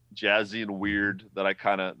jazzy and weird that I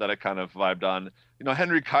kind of vibed on. You know,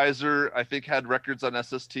 Henry Kaiser, I think, had records on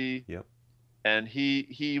SST. Yep. And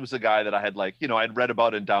he was a guy that I had, like, you know, I'd read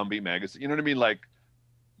about in Downbeat magazine. You know what I mean? Like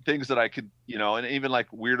things that I could, you know, and even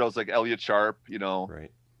like weirdos like Elliot Sharp, you know.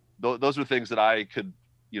 Right. those were things that I could,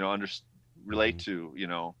 relate to,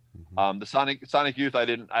 the Sonic Youth, I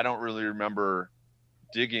don't really remember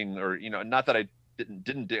digging, or, not that I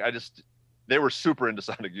didn't dig. They were super into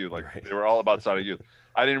Sonic Youth. Like, Right. they were all about Sonic Youth.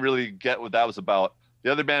 I didn't really get what that was about.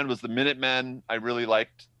 The other band was the Minutemen. I really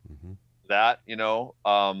liked that,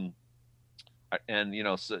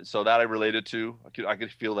 and so that I related to. I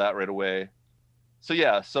could feel that right away. So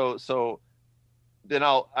yeah, so then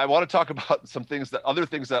I want to talk about other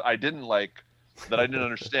things that I didn't like, that I didn't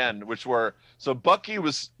understand, which were, so Bucky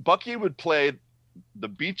would play the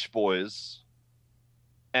Beach Boys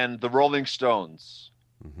and the Rolling Stones,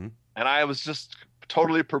 and I was just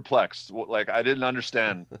totally perplexed. Like, I didn't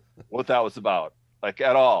understand what that was about, like,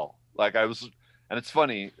 at all. Like, and it's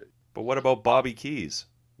funny. But what about Bobby Keys?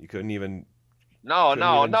 You couldn't even. No.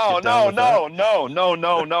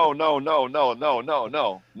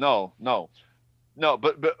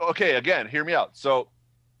 But okay, again, hear me out. So,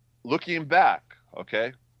 looking back,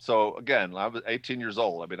 okay, so again, I was 18 years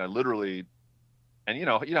old. I mean, I literally, and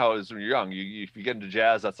as when you're young, if you get into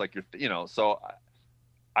jazz, that's like so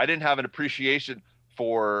I didn't have an appreciation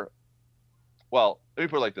for, well, let me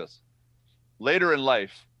put it like this. Later in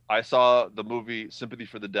life, I saw the movie Sympathy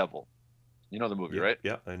for the Devil. You know the movie, right?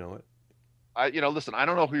 Yeah, I know it. Listen, I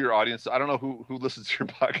don't know who your audience, I don't know who listens to your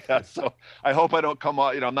podcast, so I hope I don't come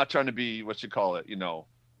out, I'm not trying to be, what you call it,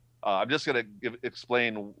 I'm just going to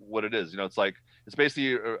explain what it is. It's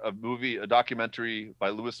basically a movie, a documentary by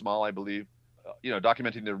Louis Malle, I believe,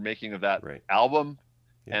 documenting the making of that album.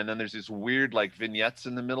 Yeah. And then there's these weird, like, vignettes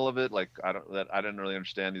in the middle of it. Like, I didn't really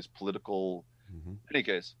understand these political, in any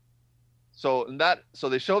case. So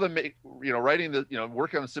they show them, writing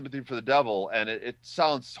working on Sympathy for the Devil, and it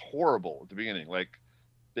sounds horrible at the beginning. Like,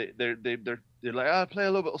 they're like, play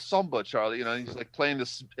a little bit of samba, Charlie. And he's like playing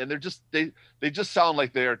this, and they just sound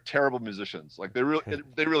like they are terrible musicians. Like, they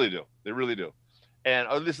really do. And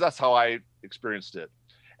at least that's how I experienced it.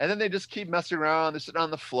 And then they just keep messing around. They're sitting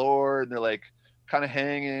on the floor, and they're like kind of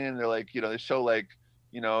hanging. They're like, they show, like,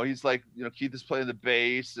 he's like, Keith is playing the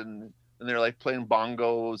bass, and they're like playing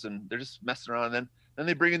bongos, and they're just messing around. And then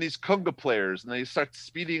they bring in these conga players, and they start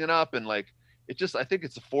speeding it up. And like, I think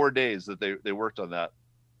it's 4 days that they worked on that.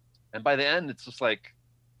 And by the end, it's just like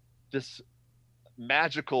this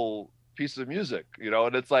magical piece of music,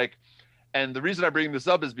 and it's like, and the reason I bring this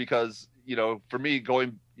up is because, for me,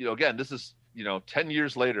 going, again, this is, 10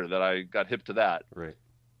 years later that I got hip to that. Right.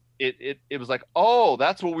 It was like, oh,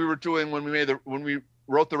 that's what we were doing when we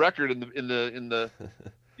wrote the record in the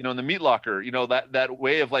in the meat locker, that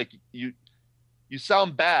way of, like, you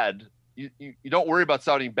sound bad. You don't worry about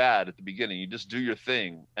sounding bad at the beginning. You just do your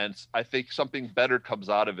thing. And I think something better comes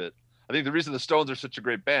out of it. I think the reason the Stones are such a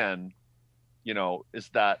great band, is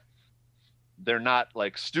that they're not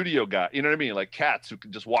like studio guys, you know what I mean? Like Cats, who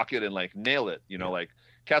can just walk in and, like, nail it, like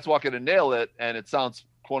Cats walk in and nail it, and it sounds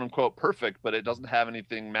quote unquote perfect, but it doesn't have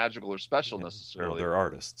anything magical or special necessarily. Well, they're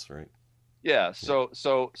artists, right? Yeah. So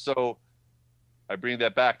I bring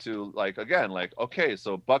that back to, like, again, like, okay,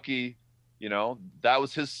 so Bucky, that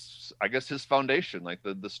was his foundation, like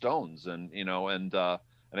the Stones, and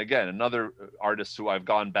and again, another artist who I've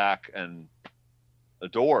gone back and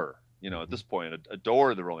adore, at this point,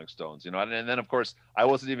 adore the Rolling Stones, and then, of course, I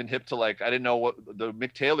wasn't even hip to, like, I didn't know what the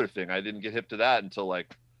Mick Taylor thing, I didn't get hip to that until,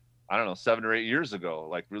 like, I don't know, 7 or 8 years ago,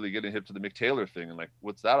 like, really getting hip to the Mick Taylor thing, and, like,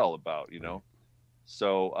 what's that all about,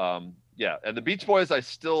 So, yeah. And the Beach Boys, I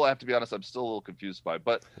have to be honest, I'm still a little confused by,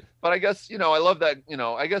 but I guess, I love that,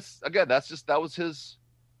 I guess, again, that was his,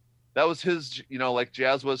 like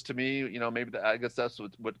jazz was to me, maybe I guess that's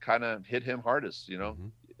what kind of hit him hardest,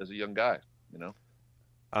 as a young guy,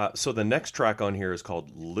 So the next track on here is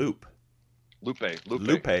called Loop. Lupe.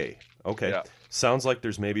 Okay. Yeah. Sounds like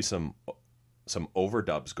there's maybe some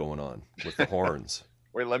overdubs going on with the horns.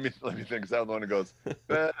 Wait, let me think. Sound the one that goes.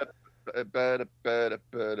 Yeah,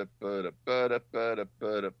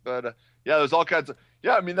 there's all kinds of.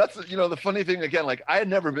 Yeah, I mean, that's, the funny thing, again, like, I had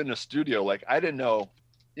never been in a studio. Like, I didn't know,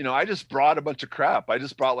 I just brought a bunch of crap. I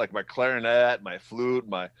just brought, like, my clarinet, my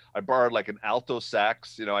flute, I borrowed, like, an alto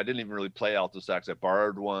sax. I didn't even really play alto sax. I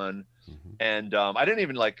borrowed one, and I didn't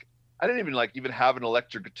even have an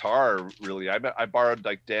electric guitar, really. I borrowed,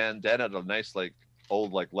 like, Dan had a nice, like,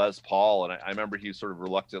 old, like, Les Paul, and I remember he sort of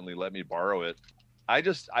reluctantly let me borrow it. I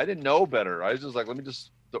didn't know better. I was just like, let me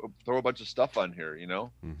just throw a bunch of stuff on here,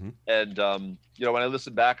 And when I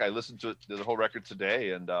listen back, I listened to the whole record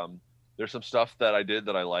today, and there's some stuff that I did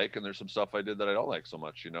that I like, and there's some stuff I did that I don't like so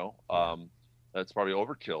much, That's probably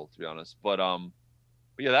overkill, to be honest. But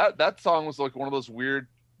yeah, that song was like one of those weird,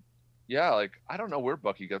 like, I don't know where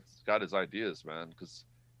Bucky got his ideas, man, because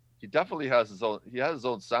he definitely has his own. He has his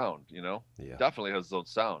own sound. Yeah. Definitely has his own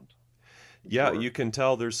sound. Yeah, Sure. you can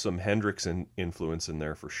tell there's some Hendrix influence in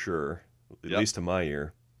there for sure, at Yep. least to my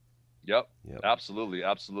ear. Yep. Yep. Absolutely.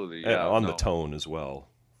 Absolutely. And Yeah. on the No. tone as well,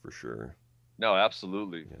 for sure. No.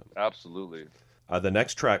 Absolutely. Yeah. Absolutely. The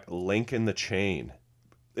next track, Link in the Chain.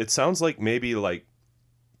 It sounds like maybe like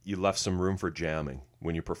you left some room for jamming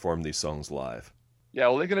when you perform these songs live. Yeah.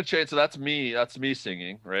 Well, Link in a Chain. So that's me. That's me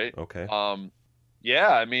singing, right? Okay. Yeah.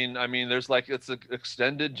 I mean, there's like it's an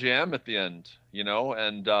extended jam at the end,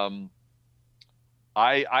 and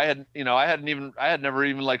I had I had never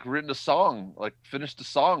even like written a song, like finished a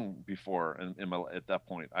song before in my at that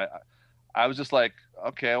point. I was just like,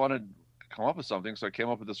 okay, I want to come up with something, so I came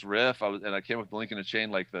up with this riff. I came up with Link in a Chain,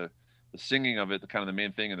 like the singing of it, the kind of the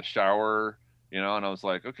main thing in the shower, and I was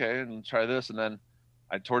like, okay, and try this, and then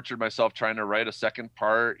I tortured myself trying to write a second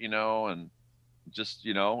part, and just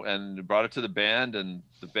and brought it to the band, and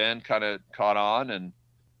the band kind of caught on, and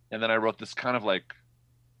then I wrote this kind of like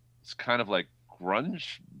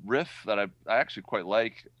grunge riff that I actually quite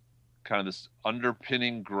like, kind of this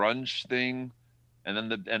underpinning grunge thing,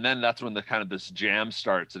 and then that's when the kind of this jam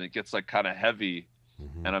starts, and it gets like kind of heavy,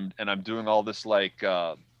 Mm-hmm. and I'm doing all this like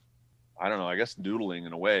I don't know, I guess noodling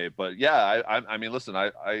in a way, but yeah, I mean, listen,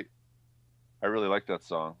 I really like that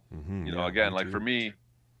song. Mm-hmm. Again, Me like too. for me,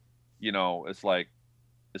 it's like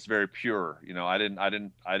it's very pure. I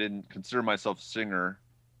didn't consider myself a singer.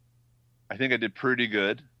 I think I did pretty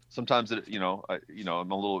good. Sometimes I'm a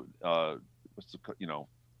little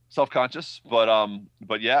self-conscious,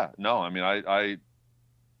 but yeah, no, I mean, I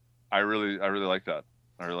really like that.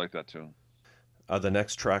 I really like that tune. The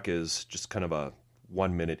next track is just kind of a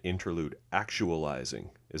 1 minute interlude, Actualizing.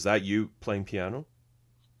 Is that you playing piano?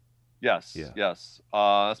 Yes, Yeah. yes.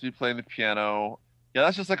 That's me playing the piano. Yeah,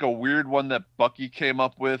 that's just like a weird one that Bucky came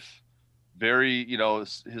up with. Very,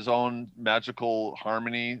 his own magical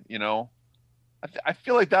harmony. I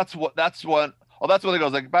feel like that's what. Oh, that's when it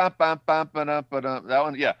goes like bam bam bam bam bam. That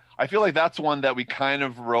one, yeah. I feel like that's one that we kind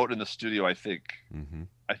of wrote in the studio. I think. Mm-hmm.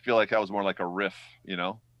 I feel like that was more like a riff,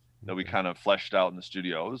 that we Okay. kind of fleshed out in the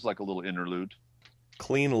studio. It was like a little interlude.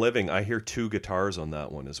 Clean Living. I hear two guitars on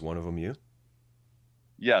that one. Is one of them you?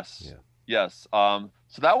 Yes, Yeah. yes. So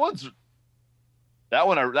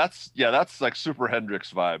that's like super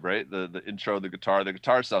Hendrix vibe, right? The intro, the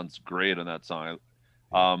guitar sounds great on that song.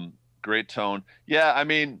 Great tone. Yeah, I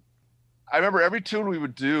mean, I remember every tune we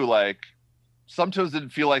would do, like some tunes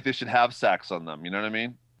didn't feel like they should have sax on them. You know what I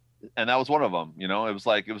mean? And that was one of them. It was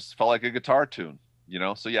like felt like a guitar tune.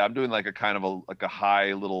 So yeah, I'm doing like a kind of a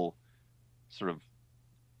high little sort of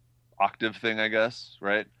octave thing, I guess,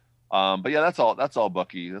 right? But yeah, that's all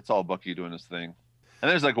Bucky. That's all Bucky doing his thing. And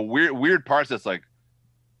there's like a weird parts that's like,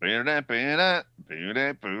 I mean,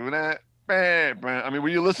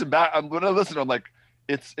 when you listen back, when I listen, I'm like,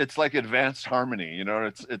 it's like advanced harmony,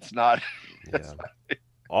 it's not. Yeah.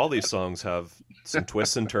 All these songs have some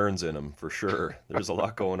twists and turns in them for sure. There's a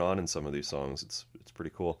lot going on in some of these songs. It's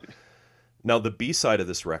pretty cool. Now the B side of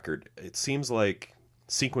this record, it seems like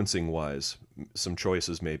sequencing wise, some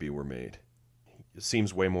choices maybe were made. It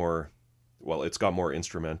seems way more. Well, it's got more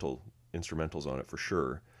instrumentals on it for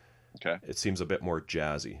sure. Okay. It seems a bit more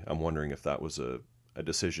jazzy. I'm wondering if that was a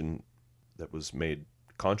decision that was made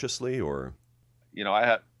consciously or.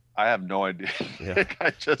 I have no idea. Yeah.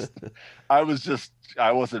 I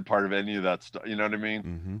wasn't part of any of that stuff. You know what I mean?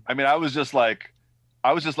 Mm-hmm. I mean, I was just like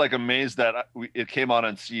amazed that it came out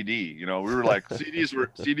on CD. We were like, CDs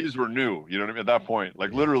were new. You know what I mean? At that point,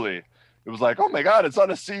 like literally, it was like, oh my god, it's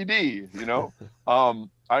on a CD.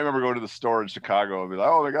 I remember going to the store in Chicago and be like,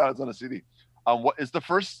 oh my god, it's on a CD. What is the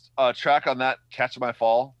first track on that? Catch My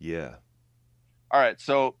Fall. Yeah. All right,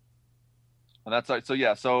 so, and that's like, so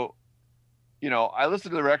yeah, so, I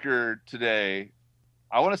listened to the record today.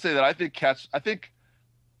 I want to say that I think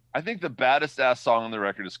the baddest ass song on the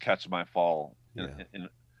record is "Catch My Fall." Yeah. And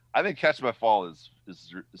I think "Catch My Fall" is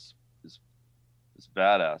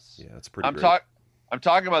badass. Yeah, it's pretty great. I'm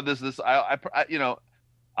talking about this.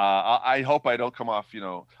 I hope I don't come off.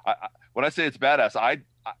 When I say it's badass,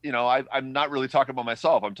 I'm not really talking about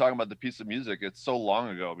myself. I'm talking about the piece of music. It's so long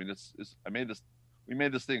ago. I mean, we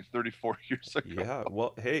made this thing 34 years ago. Yeah,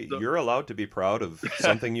 well, hey, So- you're allowed to be proud of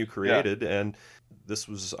something you created, and this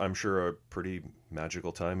was, I'm sure, a pretty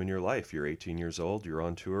magical time in your life. You're 18 years old, you're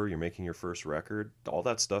on tour, you're making your first record. All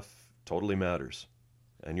that stuff totally matters.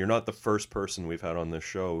 And you're not the first person we've had on this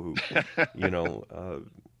show who,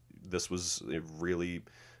 this was a really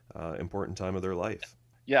important time of their life.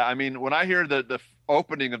 Yeah, I mean, when I hear the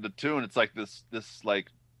opening of the tune, it's like this like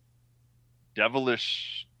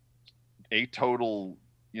devilish atonal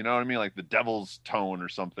You know what I mean? Like the devil's tone or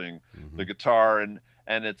something, Mm-hmm. the guitar. And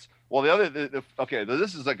it's, well, okay,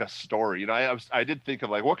 this is like a story, you know, I did think of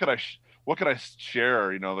like, what could I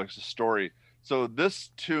share, you know, like a story. So this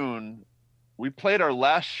tune, we played our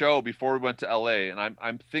last show before we went to LA, and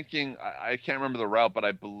I'm thinking, I can't remember the route, but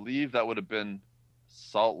I believe that would have been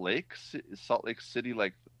Salt Lake City.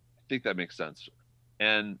 Like, I think that makes sense.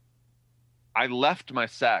 And I left my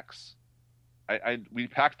sax. We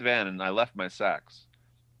packed the van and I left my sax.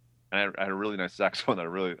 And I had a really nice saxophone that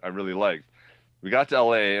I really liked. We got to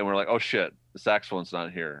LA and we're like, oh shit, the saxophone's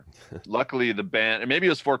not here. Luckily, the band, and maybe it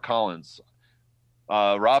was Fort Collins.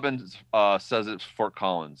 Robin says it's Fort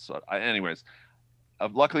Collins. So anyways,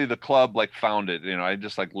 luckily the club like found it. You know, I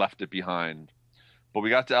just like left it behind. But we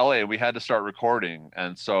got to LA and we had to start recording,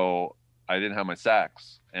 and so I didn't have my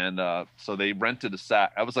sax, and so they rented a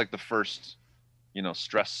sax. That was like the first, you know,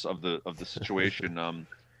 stress of the situation.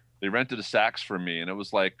 They rented a sax for me, and it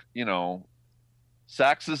was like, you know,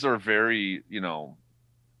 saxes are very, you know,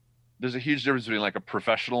 there's a huge difference between like a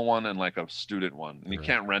professional one and like a student one, and you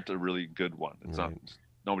can't rent a really good one. It's not,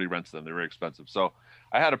 nobody rents them, they're very expensive. So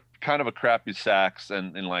I had a kind of a crappy sax,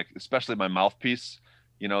 and like especially my mouthpiece,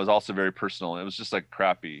 you know, is also very personal. It was just like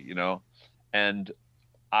crappy, you know, and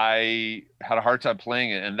I had a hard time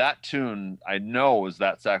playing it. And that tune I know was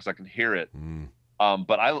that sax, I can hear it.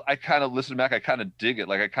 But I kind of listen back, I kind of dig it.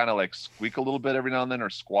 Like I kind of like squeak a little bit every now and then, or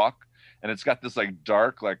squawk, and it's got this like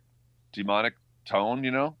dark, like demonic tone,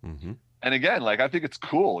 you know. And again, like I think it's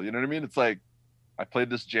cool, you know what I mean? It's like I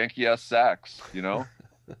played this janky ass sax, you know.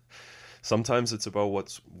 Sometimes it's about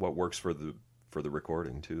what works for the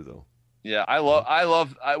recording too, though. Yeah, I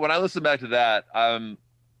love when I listen back to that, I'm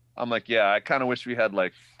like, yeah, I kind of wish we had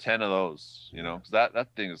like 10 of those, you know, because that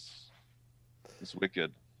thing is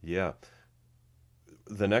wicked. Yeah.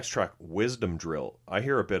 The next track, Wisdom Drill, I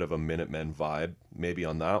hear a bit of a Minutemen vibe, maybe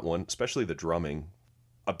on that one, especially the drumming.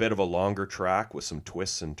 A bit of a longer track with some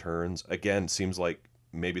twists and turns. Again, seems like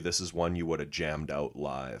maybe this is one you would have jammed out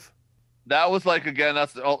live. That was like, again,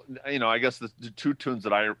 that's all, you know, I guess the two tunes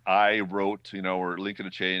that I wrote, you know, were Link in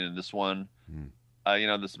a Chain and this one. You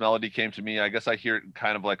know, this melody came to me. I guess I hear it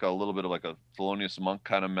kind of like a little bit of like a Thelonious Monk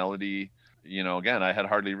kind of melody. You know, again, I had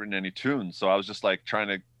hardly written any tunes, so I was just like trying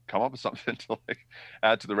to come up with something to like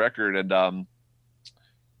add to the record. And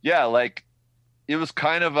yeah, like it was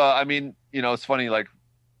kind of I mean, you know, it's funny, like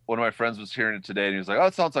one of my friends was hearing it today and he was like, oh,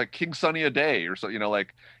 it sounds like King Sunny a Day or so, you know,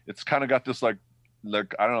 like it's kind of got this like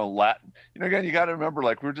I don't know, Latin, you know, again, you got to remember,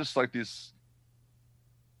 like we're just like these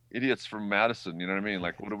idiots from Madison, you know what I mean?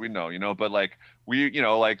 Like, what do we know, you know? But like we, you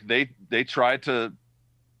know, like they tried to,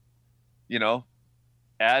 you know,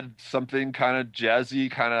 add something kind of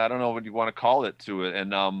jazzy, kind of, I don't know what you want to call it, to it.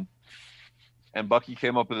 And Bucky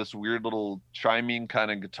came up with this weird little chiming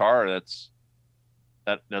kind of guitar that's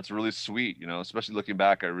really sweet, you know, especially looking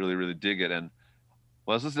back, I really, really dig it. And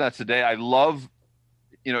when I was listening to that today, I love,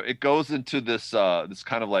 you know, it goes into this this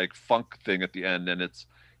kind of like funk thing at the end, and it's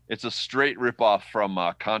a straight ripoff from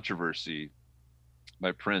Controversy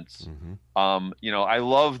by Prince. You know, I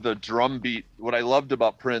love the drum beat. What I loved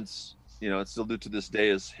about Prince, you know, and still do to this day,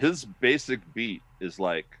 is his basic beat is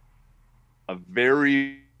like a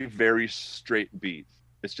very, very straight beat.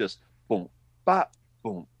 It's just boom, bop,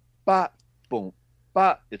 boom, bop, boom,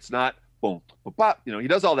 bop. It's not boom, bop. You know, he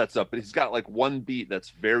does all that stuff, but he's got like one beat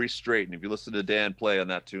that's very straight. And if you listen to Dan play on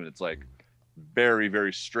that tune, it's like very,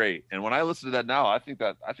 very straight. And when I listen to that now, I think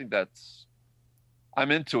that's,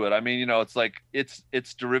 I'm into it. I mean, you know, it's like it's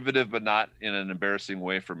derivative, but not in an embarrassing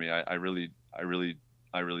way for me. I really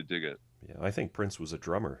dig it. Yeah, I think Prince was a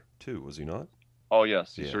drummer too, was he not? Oh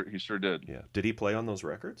yes, he sure did. Yeah. Did he play on those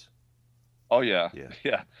records? Oh yeah.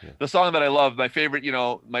 The song that I love, my favorite, you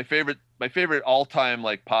know, my favorite all-time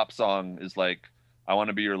like pop song is like "I Want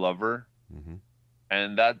to Be Your Lover,"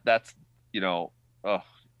 and that's, you know,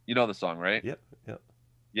 you know the song, right? Yep.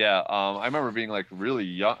 Yeah. I remember being like really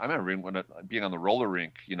young. I remember being on the roller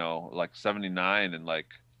rink, you know, like '79, and like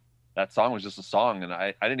that song was just a song, and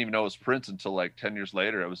I didn't even know it was Prince until like 10 years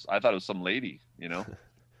later. I thought it was some lady, you know.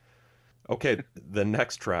 Okay, the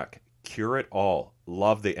next track, Cure It All.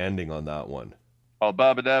 Love the ending on that one. Oh,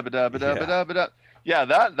 ba ba da ba da ba da ba da ba da. Yeah,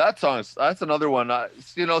 that song that's another one.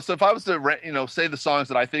 You know, so if I was to, you know, say the songs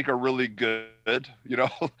that I think are really good, you know,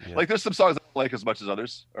 like there's some songs I don't like as much as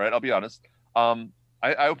others. All right, I'll be honest.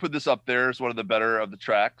 I would put this up there as one of the better of the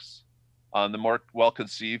tracks, the more well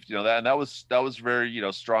conceived. You know, that was very, you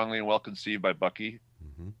know, strongly and well conceived by Bucky.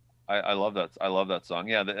 I love that. I love that song.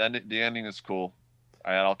 Yeah, the ending is cool.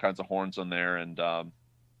 I had all kinds of horns on there, and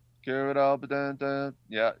Carry it all, dun, dun.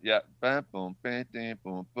 Yeah, yeah. Bam, boom, bam, ding,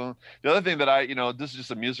 boom, boom. The other thing that this is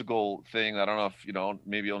just a musical thing. I don't know if,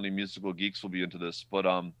 maybe only musical geeks will be into this, but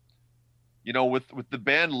with the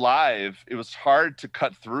band live, it was hard to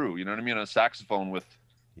cut through. You know what I mean? On a saxophone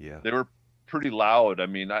Yeah. they were pretty loud. I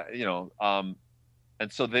mean, and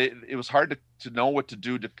so it was hard to know what to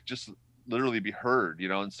do to just literally be heard.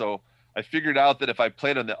 And so I figured out that if I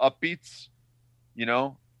played on the upbeats,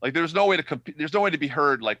 like there's no way to compete. There's no way to be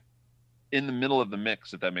heard like in the middle of the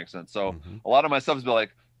mix, if that makes sense. So a lot of my stuff is be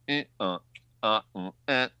like, I play on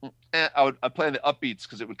the upbeats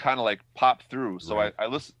because it would kind of like pop through. So Right. I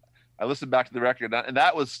listened back to the record, and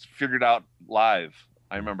that was figured out live.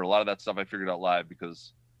 I remember a lot of that stuff I figured out live and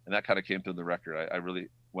that kind of came through the record. I really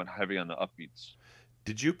went heavy on the upbeats.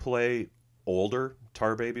 Did you play older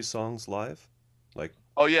Tar Baby songs live? Like,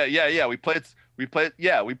 Oh yeah. We played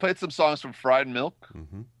some songs from Fried Milk.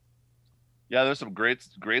 mm-hmm. Yeah, there's some great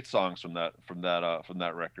songs from that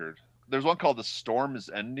record. There's one called "The Storm Is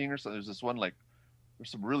Ending" or something. There's this one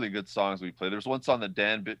there's some really good songs we played. There's one song that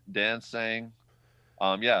Dan sang.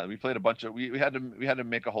 Yeah, we played a bunch of. We had to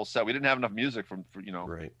make a whole set. We didn't have enough music for.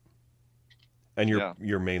 Right. And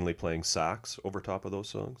you're mainly playing sax over top of those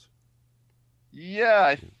songs? Yeah,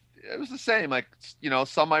 it was the same. Like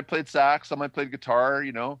some I played sax, some I played guitar.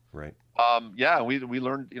 Right. Yeah, we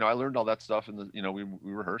learned. I learned all that stuff, and we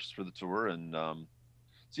rehearsed for the tour, and so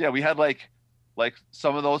yeah, we had like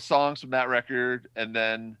some of those songs from that record, and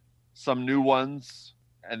then some new ones,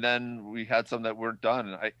 and then we had some that weren't done.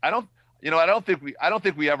 And I don't think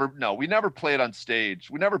we ever. No, we never played on stage.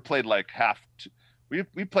 We never played like we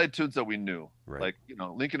played tunes that we knew, Right. like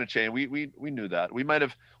Link in a Chain. We knew that. We might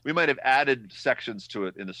have added sections to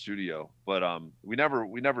it in the studio, but we never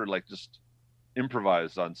like just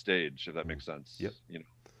improvised on stage, if that makes sense. Yep.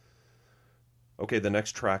 Okay, the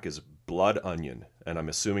next track is Blood Onion, and I'm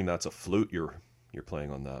assuming that's a flute you're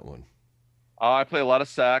playing on that one. I play a lot of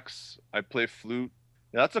sax. I play flute.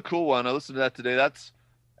 Yeah, that's a cool one. I listened to that today. That's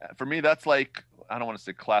for me. That's like, I don't want to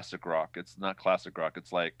say classic rock. It's not classic rock.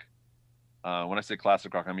 It's like when I say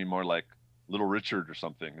classic rock, I mean more like Little Richard or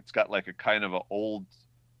something. It's got like a kind of a old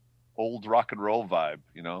rock and roll vibe.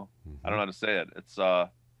 Mm-hmm. I don't know how to say it. It's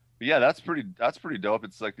but yeah, that's pretty dope.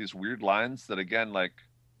 It's like these weird lines that, again, like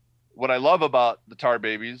what I love about the Tar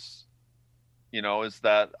Babies, is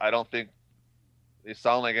that I don't think they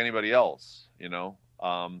sound like anybody else.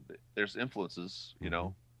 There's influences.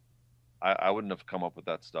 I wouldn't have come up with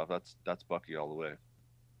that stuff. That's Bucky all the way.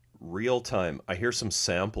 Real Time. I hear some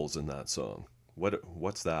samples in that song.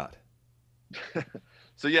 What's that?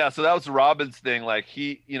 So that was Robin's thing. Like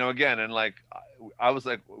he, again, and like I was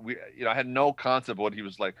like, I had no concept of what he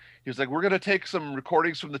was like. He was like, we're gonna take some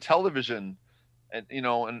recordings from the television, and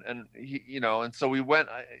and he, and so we went.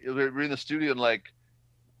 We were in the studio, and like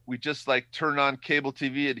we just like turned on cable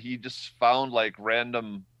TV, and he just found like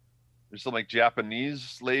random. There's some like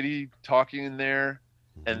Japanese lady talking in there,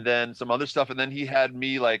 and then some other stuff, and then he had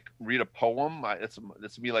me like read a poem. It's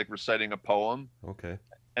me like reciting a poem. Okay.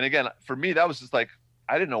 And again, for me, that was just like,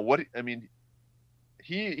 I didn't know what. I mean,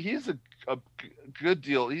 he's a good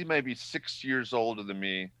deal. He may be 6 years older than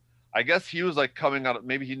me. I guess he was like coming out.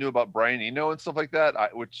 Maybe he knew about Brian Eno and stuff like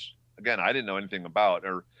that. Which again, I didn't know anything about.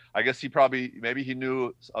 Or I guess maybe he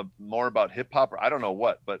knew more about hip hop, or I don't know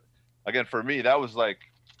what. But again, for me, that was like,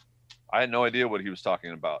 I had no idea what he was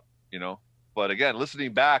talking about. But again,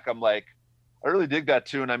 listening back, I'm like, I really dig that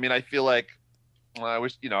tune. I mean, I feel like I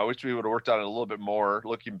wish we would have worked on it a little bit more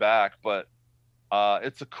looking back, but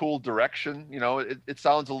it's a cool direction. It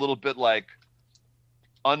sounds a little bit like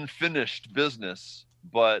unfinished business,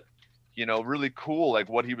 but really cool, like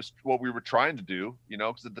what we were trying to do,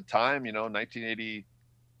 because at the time,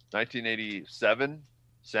 1987,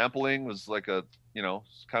 sampling was like kind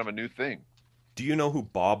of a new thing. Do you know who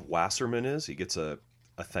Bob Wasserman is? He gets a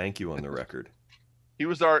thank you on the record. He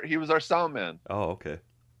was our sound man. Oh, okay.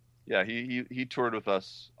 Yeah, he toured with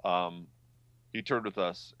us. He toured with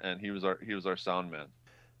us, and he was our sound man.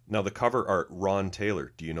 Now the cover art, Ron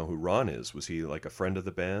Taylor. Do you know who Ron is? Was he like a friend of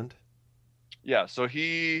the band? Yeah, so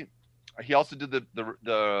he also did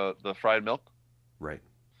the Fried Milk. Right.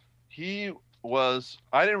 He was.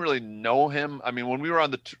 I didn't really know him. I mean, when we were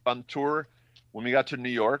on tour, when we got to New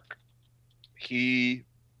York, he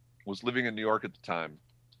was living in New York at the time,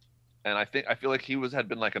 and I feel like he had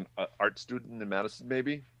been like an art student in Madison,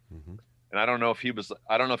 maybe. Mm-hmm. And I don't know if he was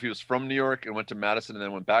from New York and went to Madison and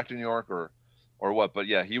then went back to New York or what. But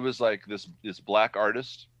yeah, he was like this black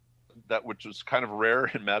artist which was kind of rare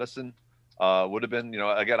in Madison. Would have been,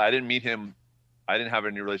 again, I didn't meet him. I didn't have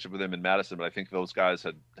any relationship with him in Madison, but I think those guys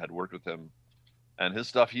had worked with him And his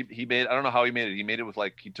stuff, he made. I don't know how he made it. He made it with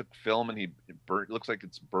like he took film and he burnt. It looks like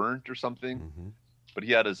it's burnt or something. Mm-hmm. But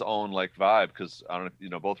he had his own like vibe because I don't know. You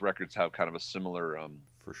know, both records have kind of a similar.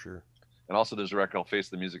 For sure. And also, there's a record called Face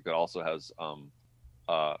the Music that also has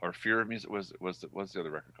or Fear of Music. What's the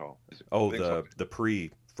other record called? Oh, I think so. the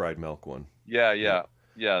pre Fried Milk one. Yeah.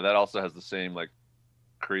 That also has the same like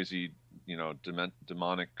crazy,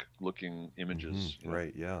 demonic looking images. Mm-hmm.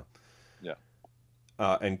 Right. Yeah. Yeah.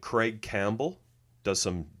 And Craig Campbell does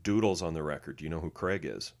some doodles on the record. Do you know who Craig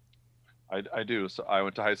is? I do. So I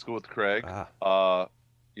went to high school with Craig.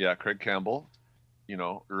 Yeah, Craig Campbell.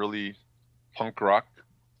 Early punk rock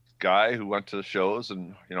guy who went to shows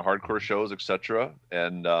and hardcore shows, etc.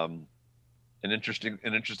 And an interesting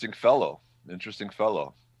fellow.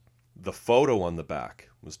 The photo on the back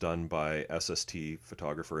was done by SST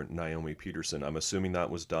photographer Naomi Peterson. I'm assuming that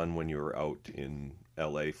was done when you were out in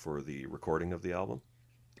LA for the recording of the album.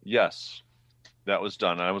 Yes, that was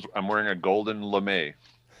done. I'm wearing a golden lame.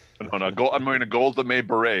 No, I'm wearing a gold lame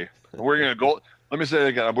beret. I'm wearing a gold. Let me say it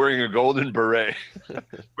again. I'm wearing a golden beret,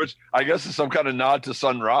 which I guess is some kind of nod to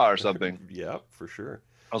Sun Ra or something. Yeah, for sure.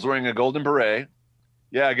 I was wearing a golden beret.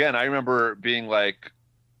 Yeah, again, I remember being like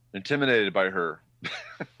intimidated by her.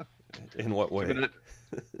 In what way?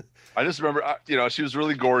 I just remember, she was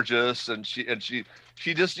really gorgeous, and she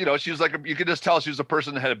just, she was like, you could just tell she was a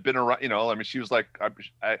person that had been around, I mean, she was like,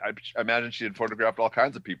 I imagine she had photographed all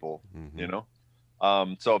kinds of people,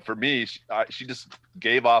 Mm-hmm. So for me, she just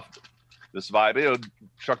gave off this vibe.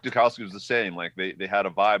 Chuck Dukowski was the same. Like they had a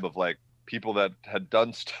vibe of like people that had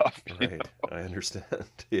done stuff. Right. I understand.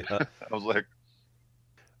 Yeah. I was like,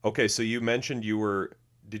 okay. So you mentioned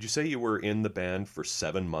did you say you were in the band for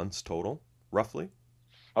 7 months total, roughly?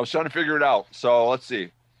 I was trying to figure it out. So let's see.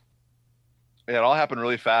 Yeah, it all happened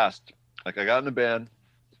really fast. Like I got in the band,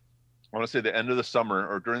 I want to say the end of the summer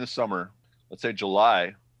or during the summer, let's say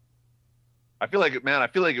July. I feel like it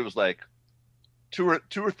was like two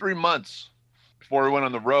or 3 months before we went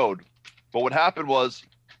on the road. But what happened was,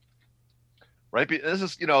 right? This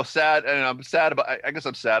is, sad, and I'm sad about. I guess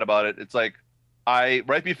I'm sad about it. It's like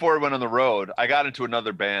right before we went on the road, I got into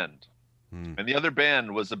another band, and the other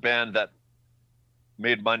band was a band that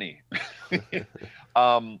made money. You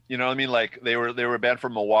know what I mean? Like they were a band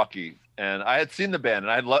from Milwaukee, and I had seen the band,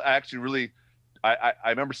 and I actually really, I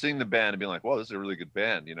remember seeing the band and being like, "Whoa, this is a really good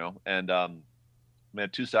band," And we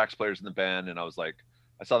had 2 sax players in the band, and I was like,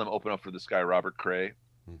 I saw them open up for this guy Robert Cray,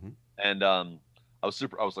 mm-hmm. and I was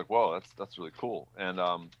like, "Whoa, that's really cool." And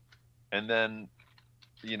then,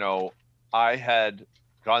 I had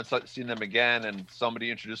gone seen them again, and somebody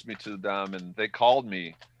introduced me to them, and they called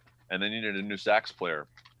me, and they needed a new sax player.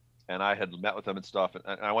 And I had met with them and stuff,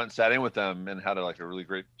 and I went and sat in with them and had a really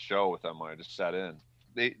great show with them. I just sat in.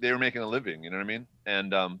 They were making a living, you know what I mean?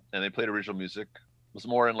 And they played original music. It was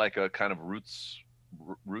more in like a kind of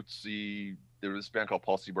rootsy. There was this band called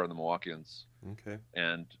Paul Seabar and the Milwaukeeans. Okay.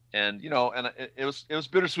 And it was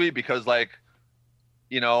bittersweet because I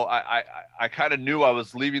kind of knew I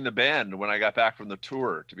was leaving the band when I got back from the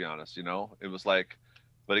tour. To be honest, it was like,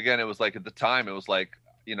 but again, it was like at the time it was like.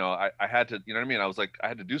 I had to, you know what I mean? I was like, I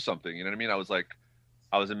had to do something, you know what I mean? I was like,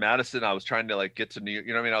 I was in Madison. I was trying to like get to New York,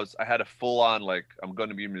 you know what I mean? I had a full on, like, I'm going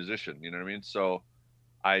to be a musician, you know what I mean? So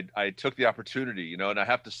I took the opportunity, and I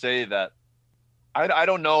have to say that I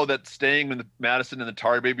don't know that staying in the Madison and the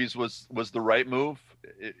Tar Babies was the right move.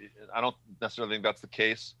 I don't necessarily think that's the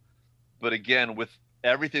case, but again, with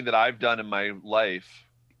everything that I've done in my life,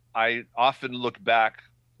 I often look back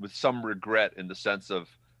with some regret in the sense of,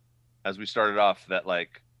 as we started off, that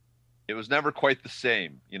like it was never quite the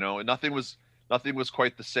same, and nothing was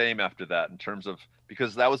quite the same after that in terms of,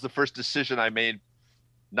 because that was the first decision I made.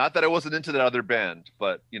 Not that I wasn't into that other band,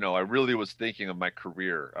 but I really was thinking of my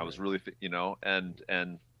career. I was really and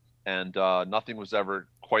nothing was ever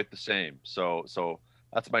quite the same. So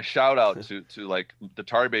that's my shout out to like the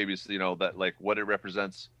Tar Babies, that like what it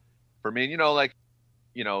represents for me.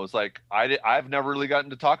 It's like I've never really gotten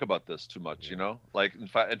to talk about this too much, like in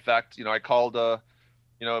fact, I called,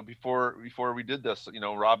 before we did this,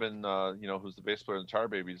 Robin, who's the bass player in the Tar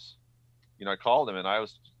Babies, I called him, and I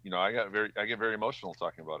was, I get very emotional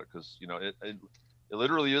talking about it because, it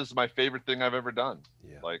literally is my favorite thing I've ever done.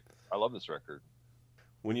 Yeah. Like, I love this record.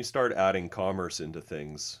 When you start adding commerce into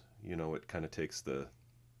things, it kind of takes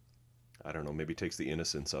maybe takes the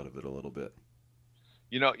innocence out of it a little bit.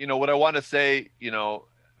 What I want to say,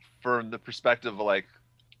 from the perspective of like,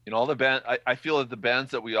 all the band, I feel that the bands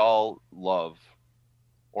that we all love,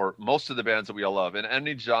 or most of the bands that we all love in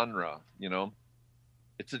any genre,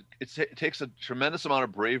 it takes a tremendous amount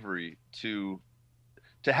of bravery to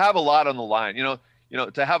have a lot on the line.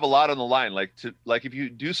 to have a lot on the line, like if you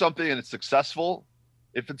do something and it's successful,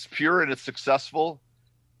 if it's pure and it's successful,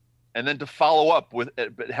 and then to follow up with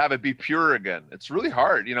it, but have it be pure again. It's really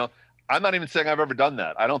hard. I'm not even saying I've ever done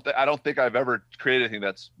that. I don't think I've ever created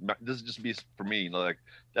anything this is just me for me, like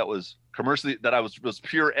that was commercially, that I was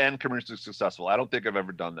pure and commercially successful. I don't think I've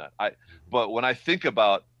ever done that. But when I think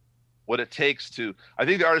about what it takes I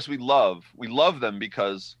think the artists we love them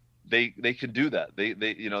because they can do that.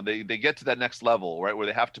 They get to that next level, right? Where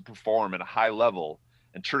they have to perform at a high level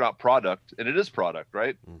and turn out product, and it is product,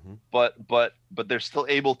 right? Mm-hmm. But they're still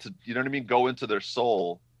able to, go into their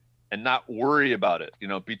soul and not worry about it,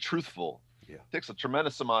 be truthful. Yeah. It takes a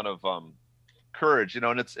tremendous amount of courage,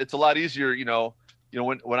 and it's a lot easier,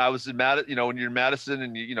 when I was in when you're in Madison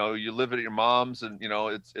and you live at your mom's, and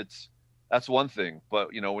it's that's one thing, but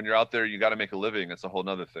when you're out there, you got to make a living. It's a whole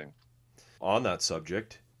nother thing. On that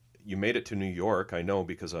subject, you made it to New York. I know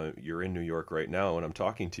because you're in New York right now, and I'm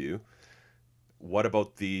talking to you. What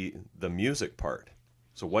about the music part?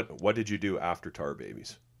 So what did you do after Tar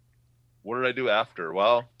Babies? What did I do after?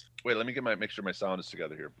 Well, wait, let me make sure my sound is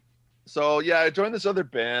together here. So yeah, I joined this other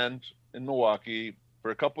band in Milwaukee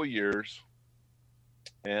for a couple of years,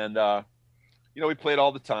 and we played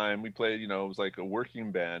all the time. We played, it was like a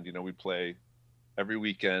working band. We play every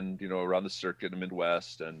weekend, around the circuit in the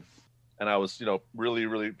Midwest, and I was, really,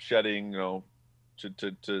 really shedding, to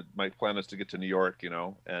my plan was to get to New York,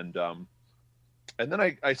 and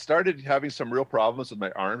then I started having some real problems with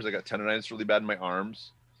my arms. I got tendonitis really bad in my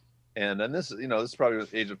arms. And then this is probably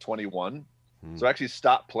the age of 21. So I actually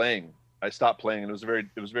stopped playing. I stopped playing, and it was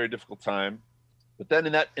a very difficult time. But then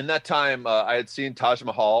in that time, I had seen Taj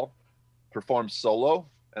Mahal perform solo,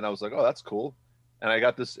 and I was like, oh, that's cool. And I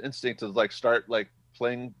got this instinct to like start like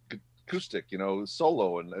playing acoustic,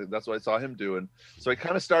 solo, and that's what I saw him do. And so I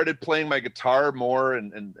kind of started playing my guitar more,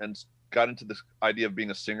 and got into this idea of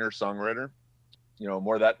being a singer-songwriter.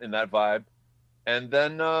 More that in that vibe. And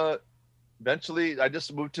then eventually I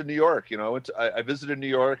just moved to New York. I visited New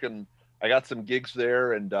York, and I got some gigs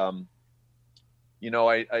there. And, I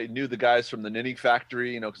knew the guys from the Knitting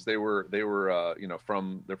Factory, because they were they're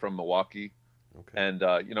from Milwaukee. Okay. And,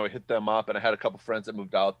 I hit them up, and I had a couple friends that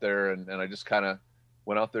moved out there, and I just kind of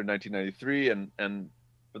went out there in 1993. And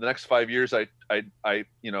for the next 5 years, I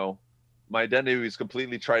my identity was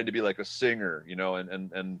completely trying to be like a singer,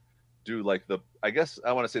 and do like I guess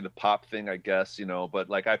I want to say the pop thing, I guess, but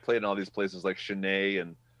like I played in all these places like Shanae,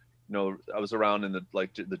 and I was around in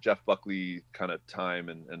the Jeff Buckley kind of time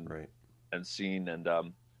and right. and scene, and I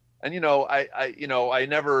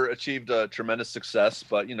never achieved a tremendous success,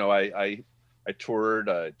 but I toured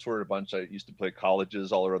a bunch. I used to play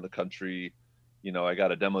colleges all around the country. I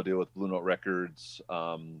got a demo deal with Blue Note Records.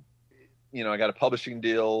 I got a publishing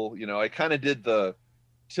deal. I kind of did the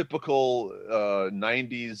typical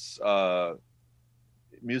 90s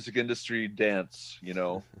music industry dance.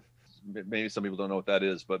 Maybe some people don't know what that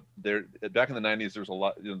is, but back in the 90s there was a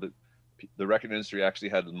lot, the record industry actually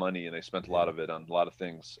had the money, and they spent a lot of it on a lot of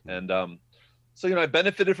things. And so I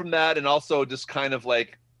benefited from that, and also just kind of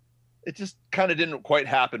like it just kind of didn't quite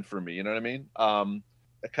happen for me, you know what I mean?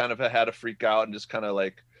 I kind of had a freak out, and just kind of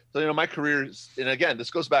like, so my career is, and again, this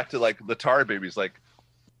goes back to like the Tar Babies, like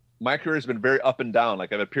my career has been very up and down.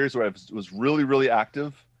 Like I've had periods where I was really, really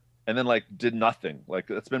active, and then like did nothing. Like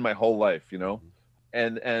that's been my whole life,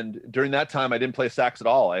 And during that time, I didn't play sax at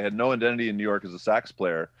all. I had no identity in New York as a sax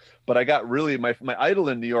player. But I got really my idol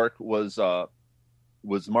in New York was Mark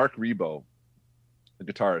Rebo, the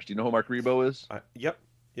guitarist. Do you know who Mark Rebo is? Yep.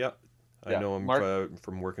 I know him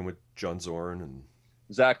from working with John Zorn and.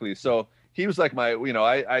 Exactly. So he was like my, when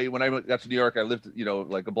I got to New York, I lived,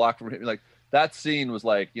 like a block from him. Like that scene was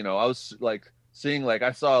like, I was like seeing, like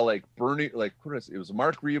I saw like Bernie, like it was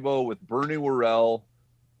Mark Rebo with Bernie Worrell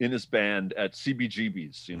in his band at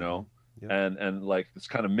CBGB's, Yeah. and like this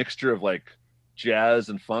kind of mixture of like jazz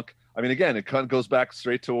and funk. I mean, again, it kind of goes back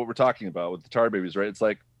straight to what we're talking about with the Tar Babies, right? It's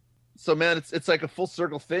like, so man, it's like a full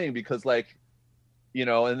circle thing, because like,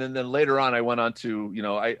 and then later on I went on to,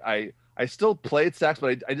 I still played sax,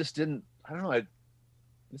 but I just didn't, I don't know. I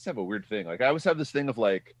just have a weird thing. Like I always have this thing of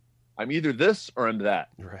like, I'm either this or I'm that,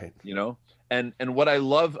 right. And what I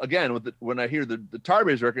love, again, when I hear the Tar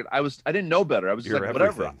Babies record, I didn't know better. I was just You're like,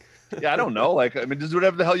 whatever. Yeah, I don't know. Like, I mean, just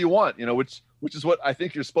whatever the hell you want, which is what I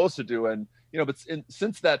think you're supposed to do. And, but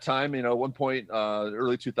since that time, at one point,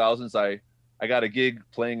 early 2000s, I got a gig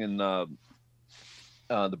playing in the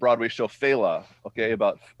Broadway show Fela, okay,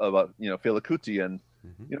 about Fela Kuti. And,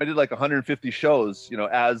 I did like 150 shows,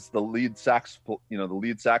 as the lead sax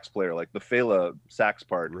player, like the Fela sax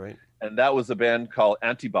part. Right. And that was a band called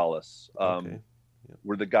Antibalas. Okay.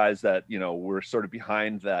 were the guys that, were sort of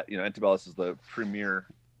behind that. Antibellus is the premier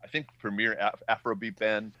Afrobeat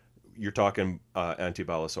band. You're talking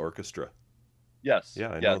Antibellus Orchestra. Yes. Yeah,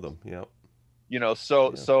 I know them. Yeah.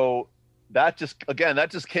 So that just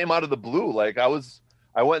came out of the blue. Like I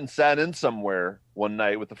went and sat in somewhere one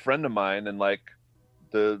night with a friend of mine, and like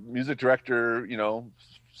the music director,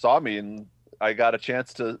 saw me, and I got a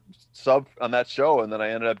chance to sub on that show, and then I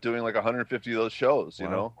ended up doing like 150 of those shows.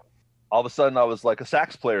 Wow. All of a sudden I was like a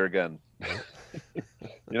sax player again. You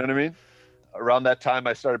know what I mean? Around that time,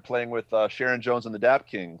 I started playing with Sharon Jones and the Dap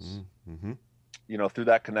Kings. Mm-hmm. Through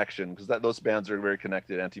that connection, because those bands are very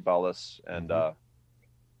connected, Antibellus and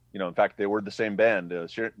in fact, they were the same band.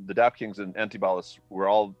 The Dap Kings and Antibellus were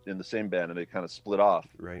all in the same band, and they kind of split off.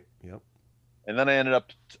 Right. Yep. And then I ended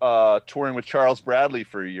up touring with Charles Bradley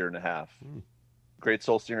for a year and a half. Great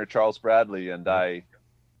soul singer Charles Bradley, and that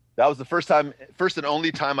was the first and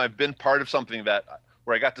only time I've been part of something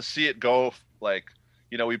where I got to see it go. Like,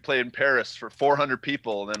 we played in Paris for 400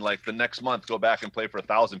 people, and then like the next month go back and play for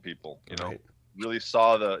 1,000 people. Really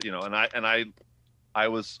saw and I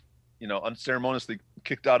was unceremoniously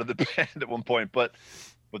kicked out of the band at one point, but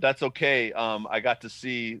that's okay. I got to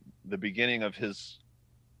see the beginning of his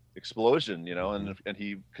explosion, and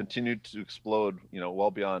he continued to explode, well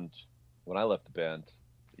beyond when I left the band,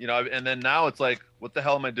 and then now it's like, what the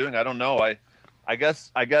hell am I doing? I don't know. I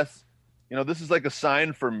guess, this is like a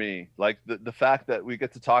sign for me, like the fact that we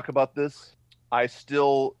get to talk about this. I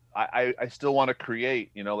still want to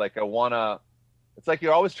create, like I want to. It's like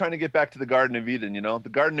you're always trying to get back to the Garden of Eden. The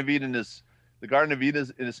Garden of Eden is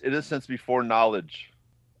innocence before knowledge.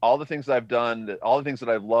 All the things I've done, all the things that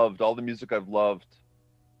I've loved, all the music I've loved,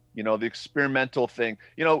 the experimental thing.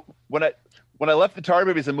 When I left the Tar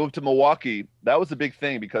Babies and moved to Milwaukee, that was a big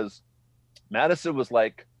thing, because Madison was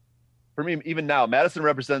like, for me, even now, Madison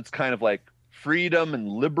represents kind of like freedom and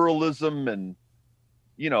liberalism and,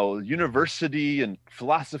 university and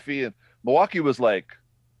philosophy. And Milwaukee was like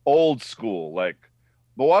old school. Like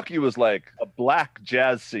Milwaukee was like a black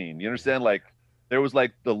jazz scene. You understand? Like there was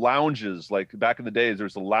like the lounges, like back in the days, there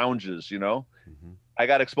was the lounges, I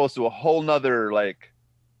got exposed to a whole nother like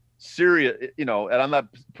serious, and I'm not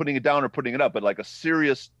putting it down or putting it up, but like a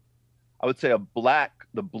serious, I would say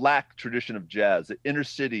the black tradition of jazz, the inner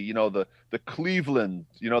city, the Cleveland,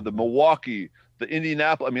 the Milwaukee, the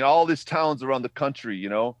Indianapolis. I mean, all these towns around the country,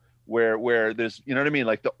 where there's, what I mean?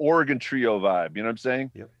 Like the Oregon Trio vibe, you know what I'm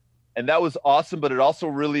saying? Yep. And that was awesome, but it also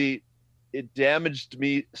really, it damaged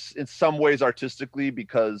me in some ways artistically,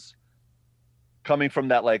 because coming from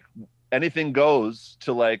that, like anything goes,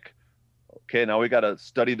 to like, okay, now we got to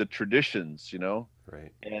study the traditions,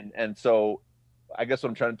 Right. And so I guess what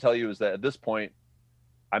I'm trying to tell you is that at this point,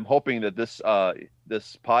 I'm hoping that this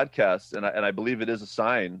podcast, and I believe it is a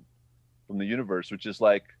sign from the universe, which is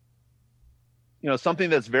like, something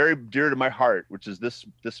that's very dear to my heart, which is this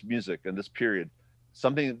music and this period,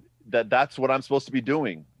 something that's what I'm supposed to be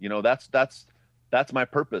doing. That's my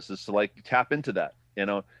purpose, is to like tap into that,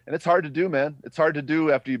 and it's hard to do, man. It's hard to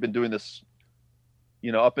do after you've been doing this,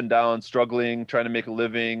 up and down, struggling, trying to make a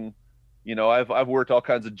living. I've worked all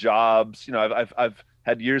kinds of jobs. I've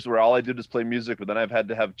had years where all I did was play music, but then I've had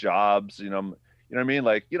to have jobs. You know what I mean?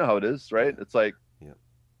 Like, how it is, right? It's like, yeah.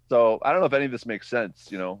 So I don't know if any of this makes sense.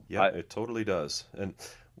 Yeah, it totally does. And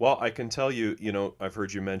well, I can tell you, I've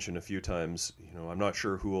heard you mention a few times, I'm not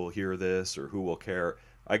sure who will hear this or who will care.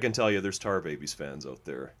 I can tell you there's Tar Babies fans out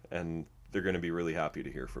there, and they're going to be really happy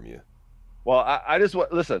to hear from you. Well, I just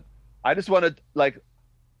want to, like,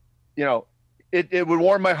 it would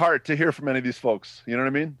warm my heart to hear from any of these folks. You know what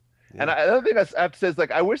I mean? Yeah. And another thing I have to say is,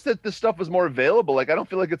 like, I wish that this stuff was more available. Like, I don't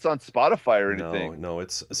feel like it's on Spotify or anything. No,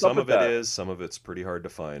 it's some of it is, some of it's pretty hard to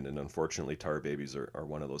find, and unfortunately, Tar Babies are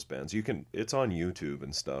one of those bands. It's on YouTube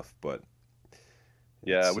and stuff, but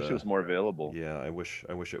yeah, I wish it was more available. Yeah, I wish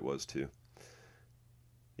it was too.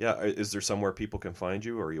 Yeah, is there somewhere people can find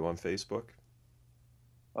you? Or are you on Facebook?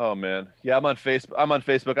 Oh man, yeah, I'm on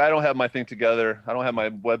Facebook. I don't have my thing together. I don't have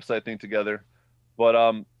my website thing together,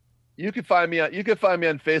 but you can find me on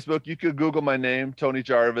Facebook. You could Google my name, Tony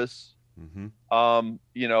Jarvis. Mm-hmm.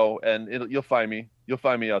 And you'll find me. You'll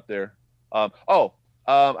find me out there. I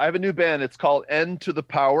have a new band. It's called N to the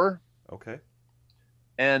Power. Okay.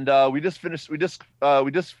 And we just finished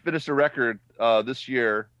a record this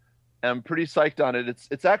year. And I'm pretty psyched on it.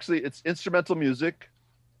 It's instrumental music.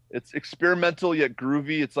 It's experimental yet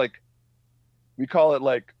groovy. It's like, we call it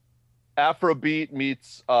like Afrobeat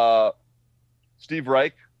meets Steve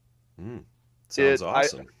Reich. Sounds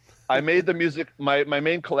awesome. I made the music. My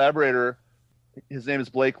main collaborator, his name is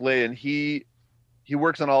Blake Lay, and he he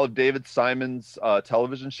works on all of David Simon's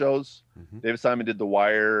television shows. Mm-hmm. David Simon did The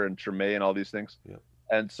Wire and Treme and all these things. Yeah.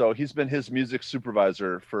 And so he's been his music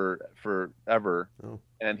supervisor for forever. Oh.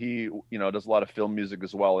 And he, does a lot of film music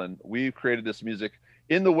as well. And we created this music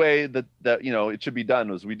in the way that it should be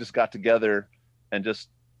done. Was we just got together and just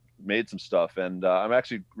made some stuff. And I'm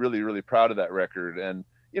actually really, really proud of that record. And,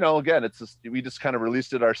 again, it's just, we just kind of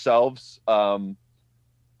released it ourselves.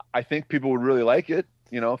 I think people would really like it,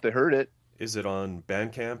 if they heard it. Is it on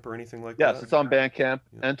Bandcamp or anything like Yes, that? it's on Bandcamp.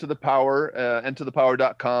 Yeah. N to the Power,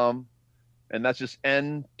 ntothepower.com. And that's just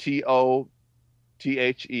NTOTHE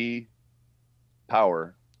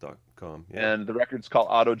power.com. Yeah. And the record's called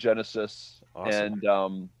Autogenesis. Awesome. And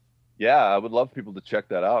I would love people to check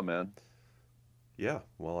that out, man. Yeah,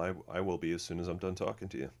 well, I will be as soon as I'm done talking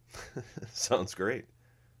to you. Sounds great.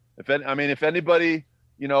 If anybody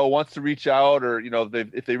wants to reach out, or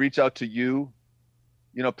if they reach out to you,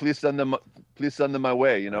 please send them my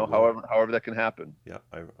way. However that can happen. Yeah,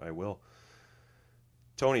 I will.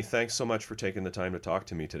 Tony, thanks so much for taking the time to talk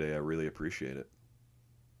to me today. I really appreciate it.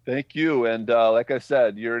 Thank you, and like I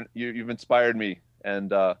said, you've inspired me,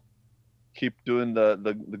 and keep doing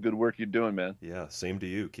the good work you're doing, man. Yeah, same to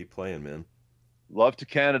you. Keep playing, man. Love to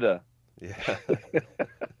Canada. Yeah.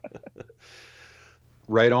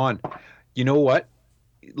 Right on. You know what?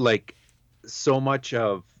 Like, so much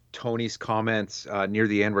of Tony's comments near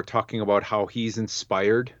the end were talking about how he's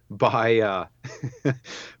inspired by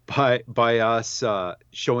by us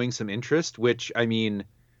showing some interest, which I mean,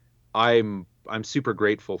 I'm super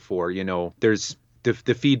grateful for. There's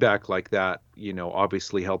the feedback like that,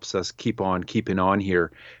 obviously helps us keep on keeping on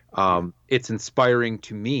here. It's inspiring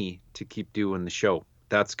to me to keep doing the show.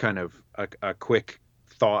 That's kind of a quick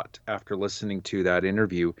thought after listening to that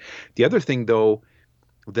interview. The other thing, though,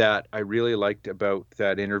 that I really liked about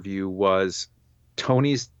that interview was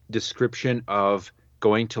Tony's description of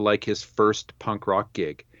going to like his first punk rock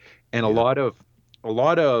gig. And a lot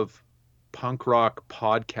of punk rock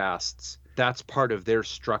podcasts, that's part of their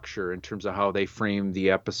structure in terms of how they frame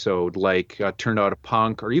the episode, like Turned Out a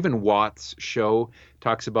Punk, or even Watt's show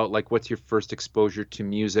talks about like, what's your first exposure to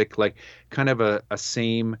music, like kind of a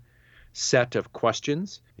same set of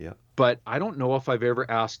questions. Yeah. But I don't know if I've ever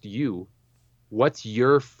asked you, what's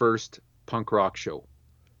your first punk rock show?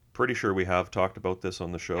 Pretty sure we have talked about this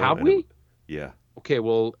on the show. Have we? Yeah. Okay,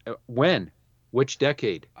 well, when? Which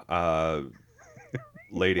decade? Late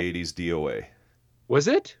 80s DOA. Was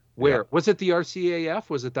it? Where? Yeah. Was it the RCAF?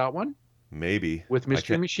 Was it that one? Maybe. With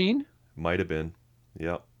Mystery Machine? Might have been.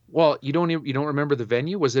 Yeah. Well, you don't remember the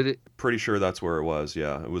venue? Was it Pretty sure that's where it was.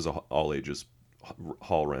 Yeah. It was a all ages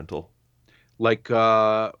hall rental. like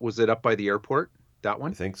was it up by the airport? That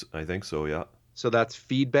one? I think so, yeah. So that's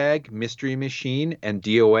Feedbag, Mystery Machine, and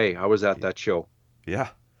DOA. I was at that show. Yeah.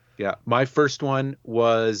 Yeah. My first one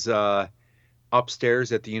was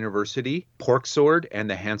upstairs at the university, Pork Sword and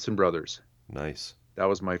the Hanson Brothers. Nice. That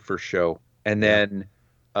was my first show. And then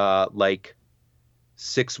like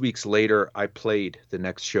 6 weeks later, I played the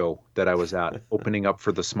next show that I was at, opening up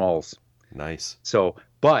for the Smalls. Nice. So,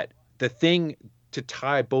 but the thing to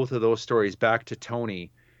tie both of those stories back to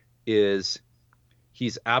Tony is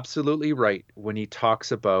he's absolutely right when he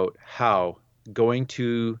talks about how going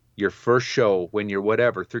to your first show when you're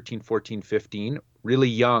whatever, 13, 14, 15, really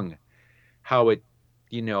young, how it,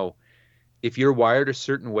 if you're wired a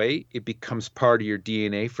certain way, it becomes part of your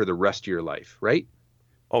DNA for the rest of your life, right?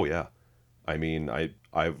 Oh, yeah. I mean,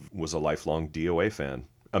 I was a lifelong DOA fan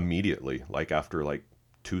immediately, like after like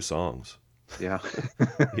 2 songs. Yeah.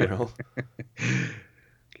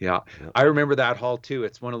 Yeah. I remember that hall too.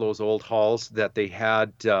 It's one of those old halls that they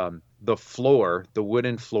had the floor, the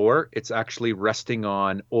wooden floor. It's actually resting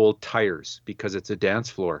on old tires because it's a dance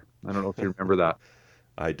floor. I don't know if you remember that.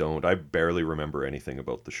 I don't. I barely remember anything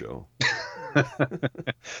about the show.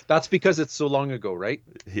 That's because it's so long ago, right?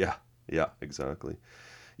 Yeah, exactly.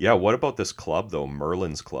 Yeah, what about this club though?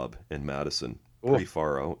 Merlin's Club in Madison. Pretty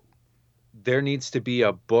far out. There needs to be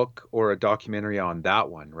a book or a documentary on that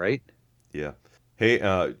one, right? Yeah. Hey,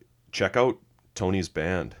 check out Tony's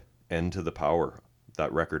band, N to the Power.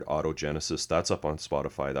 That record, Autogenesis, that's up on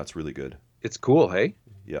Spotify. That's really good. It's cool, hey?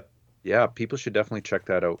 Yeah. Yeah, people should definitely check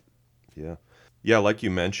that out. Yeah. Yeah, like you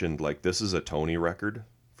mentioned, like this is a Tony record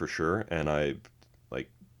for sure, and I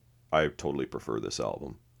totally prefer this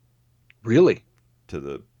album. Really? To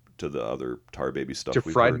the other Tar Baby stuff. To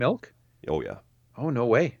we've Fried heard. Milk? Oh yeah. Oh, no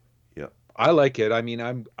way. Yeah. I like it. I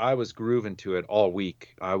mean, I was grooving to it all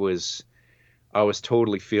week. I was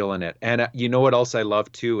totally feeling it. And you know what else I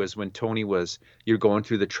love too is when you're going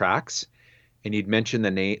through the tracks and you'd mention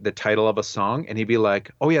the title of a song, and he'd be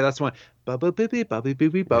like, "Oh yeah, that's one."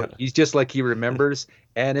 Yeah. He's just like he remembers,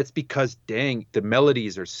 and it's because dang, the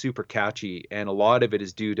melodies are super catchy, and a lot of it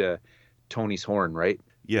is due to Tony's horn, right?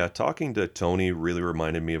 Yeah, talking to Tony really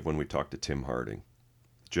reminded me of when we talked to Tim Harding.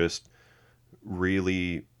 Just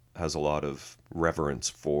really has a lot of reverence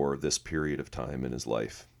for this period of time in his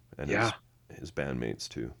life and Yeah, his bandmates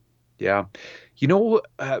too. yeah. You know,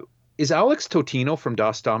 is Alex Totino from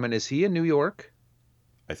Das Damen? Is he in New York?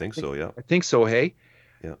 I think so, yeah. I think so. Hey,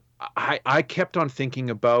 Yeah. I kept on thinking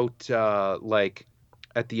about like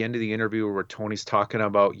at the end of the interview where Tony's talking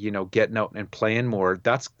about, getting out and playing more.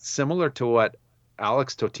 That's similar to what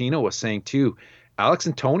Alex Totino was saying too. Alex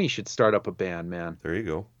and Tony should start up a band, man. There you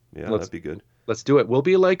go. Yeah, Let's that'd be good. let's do it. We'll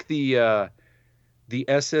be like the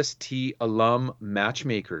SST alum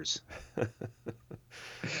matchmakers.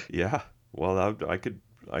 Yeah. Well, I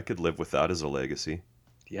could live with that as a legacy.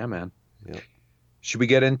 Yeah, man. Yeah. Should we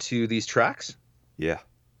get into these tracks? Yeah.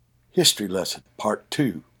 History lesson, part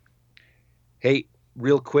 2. Hey,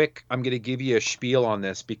 real quick, I'm going to give you a spiel on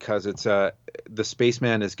this because it's the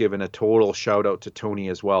spaceman has given a total shout out to Tony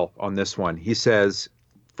as well on this one. He says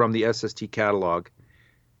from the SST catalog,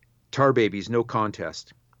 Tar Babies, no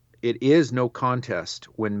contest. It is no contest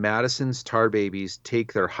when Madison's Tar Babies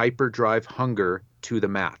take their hyperdrive hunger to the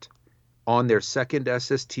mat. On their second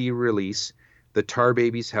SST release, the Tar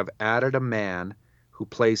Babies have added a man who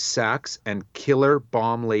plays sax and killer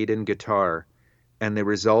bomb-laden guitar, and the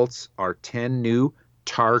results are 10 new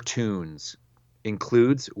Tar tunes.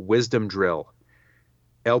 Includes Wisdom Drill,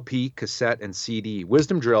 LP, cassette, and CD.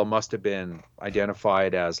 Wisdom Drill must have been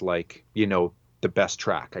identified as like, the best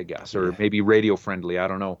track, I guess, or Yeah. maybe radio friendly. I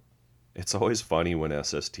don't know. It's always funny when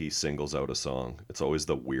SST singles out a song. It's always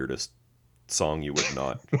the weirdest song you would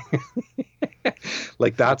not.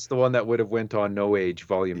 Like that's the one that would have went on No Age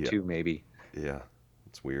Volume Yeah. 2, maybe. Yeah.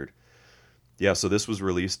 It's weird. Yeah, so this was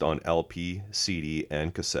released on LP, CD,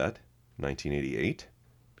 and cassette, 1988.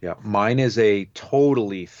 Yeah. Mine is a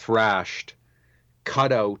totally thrashed,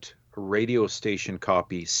 cut out radio station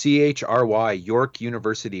copy. CHRY, York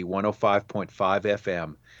University 105.5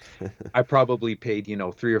 FM. I probably paid, $3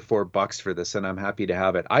 or $4 for this, and I'm happy to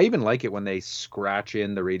have it. I even like it when they scratch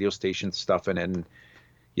in the radio station stuff and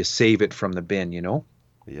you save it from the bin.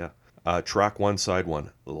 Yeah. Track 1, side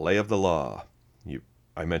 1, Lay of the Law.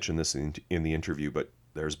 I mentioned this in the interview, but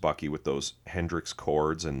there's Bucky with those Hendrix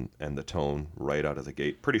chords and the tone right out of the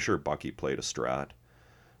gate. Pretty sure Bucky played a Strat.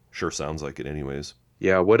 Sure sounds like it anyways.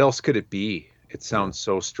 Yeah, what else could it be? It sounds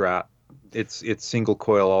so Strat. It's single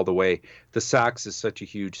coil all the way. The sax is such a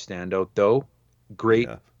huge standout, though. Great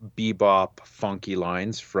Yeah. bebop, funky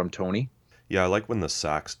lines from Tony. Yeah, I like when the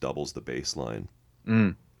sax doubles the bass line.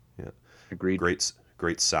 Mm, Yeah. agreed.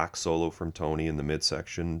 Great sax solo from Tony in the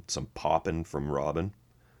midsection, some popping from Robin,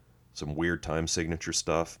 some weird time signature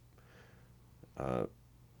stuff.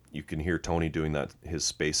 You can hear Tony doing that, his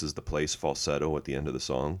Space is the Place falsetto at the end of the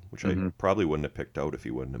song, which I probably wouldn't have picked out if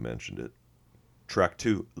he wouldn't have mentioned it. Track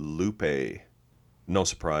 2, Lupe. No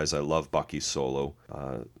surprise, I love Bucky's solo.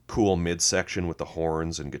 Cool midsection with the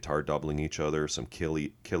horns and guitar doubling each other, some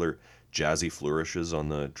killer jazzy flourishes on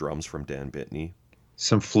the drums from Dan Bitney.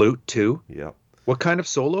 Some flute, too. Yep, What kind of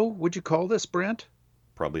solo would you call this, Brent?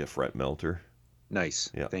 probably a fret melter.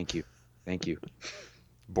 Nice. Yeah. Thank you. Thank you.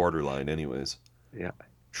 Borderline, anyways. Yeah.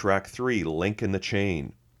 Track 3, Link in the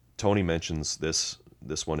Chain. Tony mentions this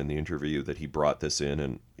one in the interview that he brought this in,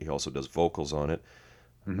 and he also does vocals on it.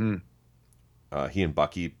 Hmm. He and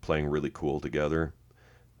Bucky playing really cool together,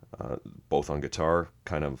 both on guitar,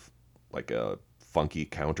 kind of like a funky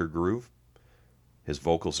counter groove. His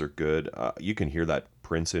vocals are good. You can hear that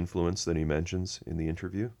Prince influence that he mentions in the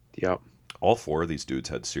interview. Yeah. All 4 of these dudes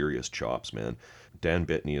had serious chops, man. Dan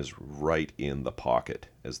Bitney is right in the pocket,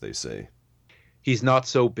 as they say. He's not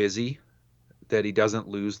so busy that he doesn't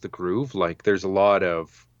lose the groove. Like there's a lot of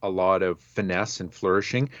finesse and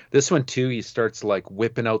flourishing. This one too, he starts like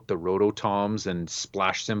whipping out the rototoms and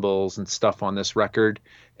splash cymbals and stuff on this record,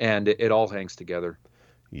 and it all hangs together.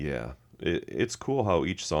 Yeah, it's cool how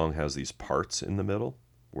each song has these parts in the middle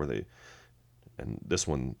where they, and this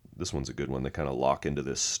one's a good one. They kind of lock into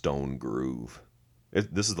this stone groove.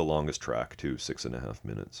 This is the longest track too, 6.5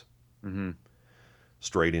 minutes. Hmm.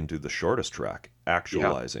 Straight into the shortest track,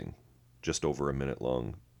 Actualizing, just over a minute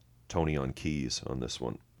long. Tony on keys on this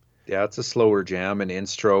one. Yeah, it's a slower jam and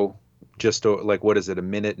intro. Just like what is it, a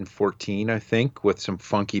minute and 14, I think, with some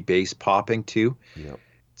funky bass popping too. Yeah.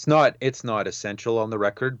 It's not essential on the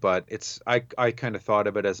record, but I kind of thought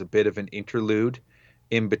of it as a bit of an interlude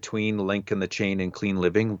in between Link and the Chain and Clean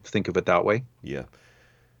Living. Think of it that way. Yeah.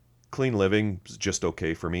 Clean Living is just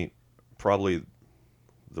okay for me. probably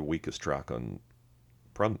the weakest track on,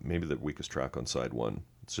 maybe the weakest track on side one.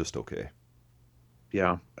 It's just okay.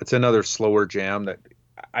 Yeah, it's another slower jam that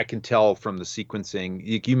I can tell from the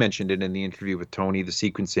sequencing. You mentioned it in the interview with Tony, the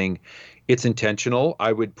sequencing, it's intentional.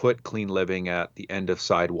 I would put Clean Living at the end of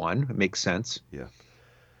side one. It makes sense. Yeah.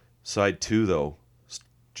 Side two, though,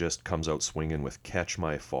 just comes out swinging with Catch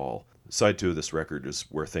My Fall. Side two of this record is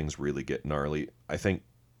where things really get gnarly. I think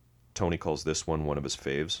Tony calls this one of his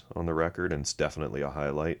faves on the record, and it's definitely a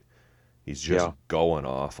highlight. He's just Yeah. going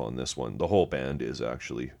off on this one. The whole band is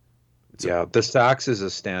actually. Yeah, the sax is a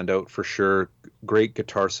standout for sure. Great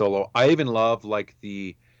guitar solo. I even love like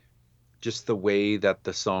the just the way that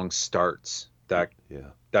the song starts.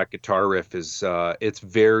 Yeah. That guitar riff is it's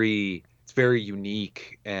very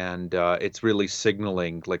unique, and it's really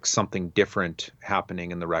signaling like something different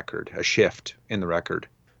happening in the record, a shift in the record.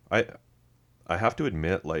 I I have to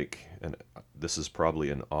admit, like, and this is probably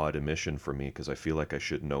an odd admission for me because I feel like I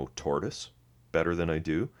should know Tortoise better than I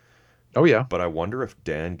do. Oh yeah. But I wonder if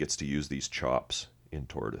Dan gets to use these chops in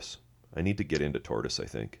Tortoise. I need to get into Tortoise, I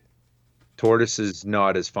think. Tortoise is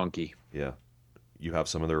not as funky. Yeah. You have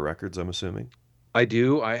some of their records, I'm assuming? I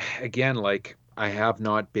do. I again like I have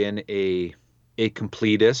not been a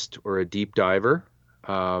completist or a deep diver.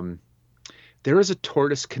 Um, there is a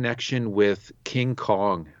Tortoise connection with King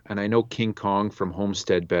Kong, and I know King Kong from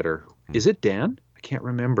Homestead better. Is it Dan? I can't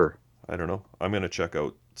remember. I don't know. I'm going to check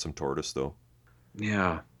out some Tortoise, though.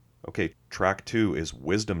 Yeah. Okay, track two is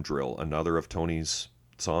Wisdom Drill, another of Tony's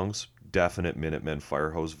songs. Definite Minutemen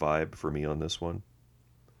Firehose vibe for me on this one.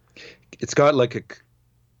 It's got like a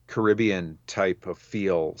Caribbean type of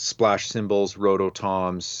feel. Splash cymbals,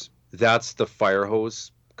 rototoms. That's the fire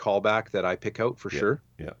hose callback that I pick out for sure.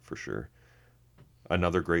 Yeah, for sure.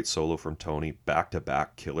 Another great solo from Tony.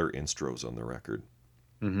 Back-to-back killer instros on the record.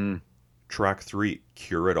 Mm-hmm. Track three,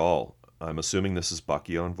 Cure It All. I'm assuming this is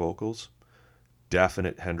Bucky on vocals.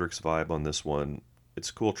 Definite Hendrix vibe on this one. It's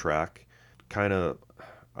a cool track. Kind of,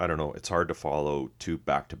 I don't know, it's hard to follow two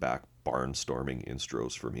back-to-back barnstorming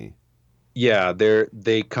instros for me. Yeah,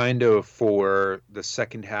 they kind of for the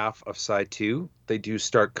second half of side two, they do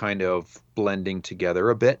start kind of blending together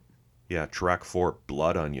a bit. Yeah, track four,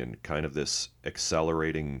 Blood Onion, kind of this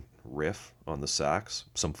accelerating riff on the sax.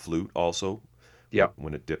 Some flute also, Yeah.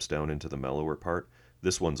 when it dips down into the mellower part.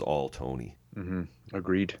 This one's all Tony. Mm-hmm.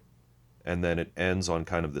 Agreed. And then it ends on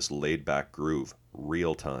kind of this laid-back groove,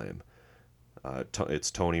 real time.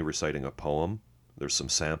 It's Tony reciting a poem. There's some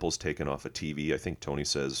samples taken off a TV. I think Tony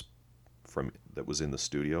says from that was in the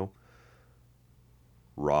studio.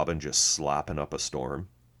 Robin just slapping up a storm.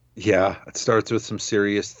 Yeah, it starts with some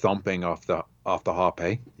serious thumping off the hop,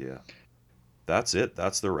 eh? Yeah. That's it.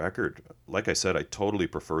 That's the record. Like I said, I totally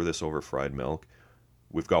prefer this over Fried Milk.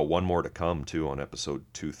 We've got one more to come, too, on episode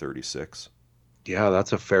 236. Yeah,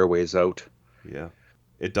 that's a fair ways out. Yeah.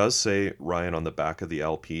 It does say, Ryan, on the back of the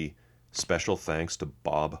LP, special thanks to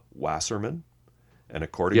Bob Wasserman. And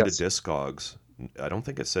according to Discogs, I don't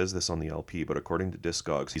think it says this on the LP, but according to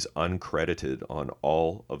Discogs, he's uncredited on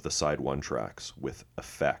all of the side one tracks with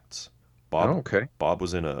effects. Okay. Bob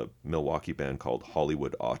was in a Milwaukee band called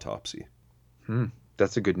Hollywood Autopsy.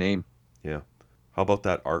 That's a good name. Yeah. How about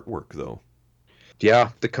that artwork, though? Yeah,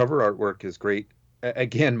 the cover artwork is great.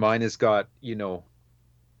 Again, mine has got,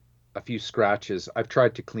 a few scratches. I've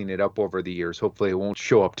tried to clean it up over the years. Hopefully it won't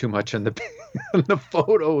show up too much on the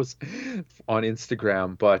photos on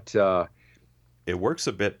Instagram, but it works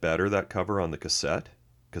a bit better, that cover on the cassette,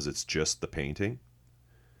 because it's just the painting.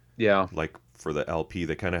 Yeah. Like for the LP,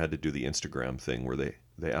 they kind of had to do the Instagram thing where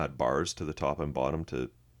they add bars to the top and bottom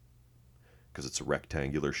because it's a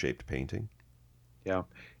rectangular shaped painting. Yeah.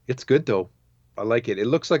 It's good though. I like it. It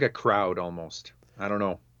looks like a crowd almost. I don't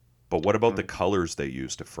know. But what about the colors they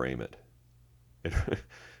use to frame it?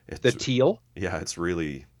 The teal? Yeah, it's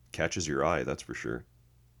really catches your eye, that's for sure.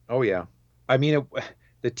 Oh yeah. I mean,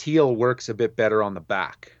 the teal works a bit better on the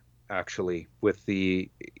back, actually, with the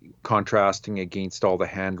contrasting against all the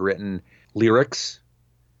handwritten lyrics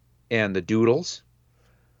and the doodles.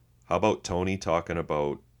 How about Tony talking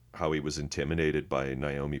about how he was intimidated by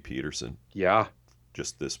Naomi Peterson? Yeah.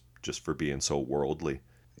 Just for being so worldly.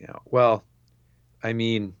 Yeah. Well, I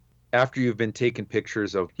mean, after you've been taking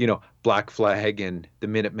pictures of, Black Flag and the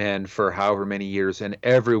Minutemen for however many years and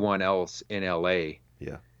everyone else in LA.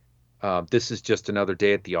 Yeah. This is just another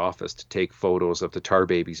day at the office to take photos of the Tar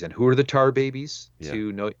Babies. And who are the Tar Babies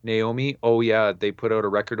to Naomi? Oh, yeah, they put out a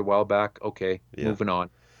record a while back. Okay, moving on.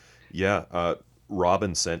 Yeah,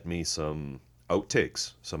 Robin sent me some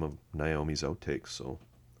outtakes, some of Naomi's outtakes. So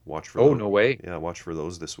watch for those. Oh, no way. Yeah, watch for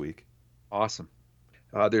those this week. Awesome.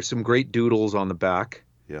 There's some great doodles on the back.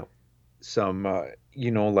 Yeah. some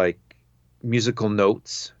like musical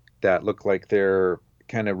notes that look like they're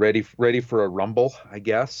kind of ready for a rumble, I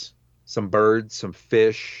guess. Some birds, some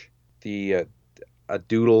fish, the a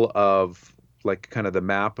doodle of like kind of the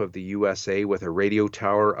map of the USA with a radio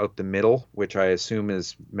tower out the middle, which I assume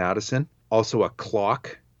is Madison. Also a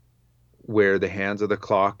clock where the hands of the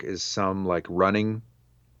clock is some like running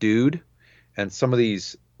dude, and some of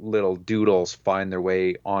these little doodles find their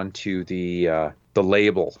way onto the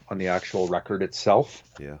label on the actual record itself.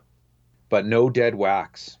 Yeah. But no dead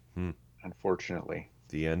wax, unfortunately.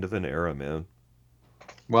 The end of an era, man.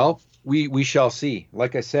 Well, we shall see.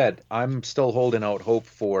 Like I said, I'm still holding out hope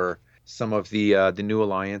for some of the New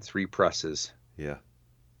Alliance represses. Yeah.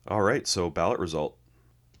 All right, so ballot result.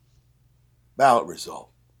 Ballot result.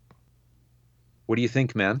 What do you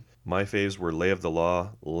think, man? My faves were Lay of the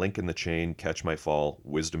Law, Link in the Chain, Catch My Fall,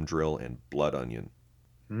 Wisdom Drill, and Blood Onion.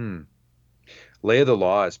 Lay of the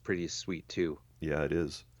Law is pretty sweet too. Yeah, it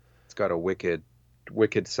is. It's got a wicked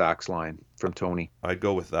sax line from Tony. I'd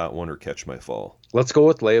go with that one or Catch My Fall. Let's go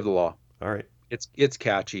with Lay of the Law. All right. It's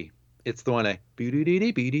catchy. It's the one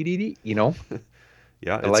you know?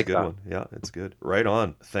 Yeah, it's like a good that one. Yeah, it's good. Right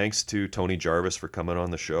on. Thanks to Tony Jarvis for coming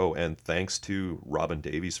on the show, and thanks to Robin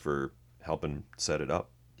Davies for helping set it up.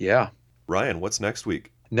 Yeah. Ryan, what's next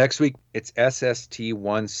week? Next week, it's SST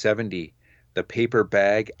 170, the Paper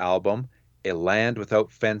Bag album, A Land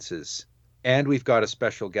Without Fences. And we've got a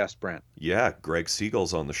special guest, Brent. Yeah, Greg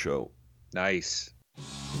Siegel's on the show. Nice.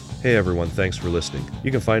 Hey everyone, thanks for listening.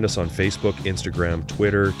 You can find us on Facebook, Instagram,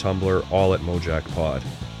 Twitter, Tumblr, all at Mojack Pod.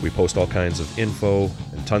 We post all kinds of info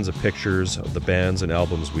and tons of pictures of the bands and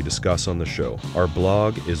albums we discuss on the show. Our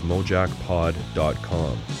blog is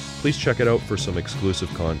mojackpod.com. Please check it out for some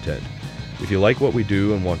exclusive content. If you like what we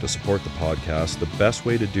do and want to support the podcast, the best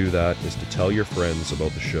way to do that is to tell your friends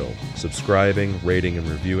about the show. Subscribing, rating, and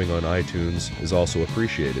reviewing on iTunes is also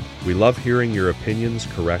appreciated. We love hearing your opinions,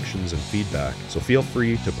 corrections, and feedback, so feel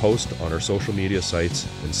free to post on our social media sites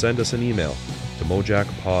and send us an email to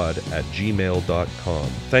mojackpod@gmail.com.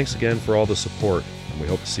 Thanks again for all the support, and we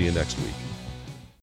hope to see you next week.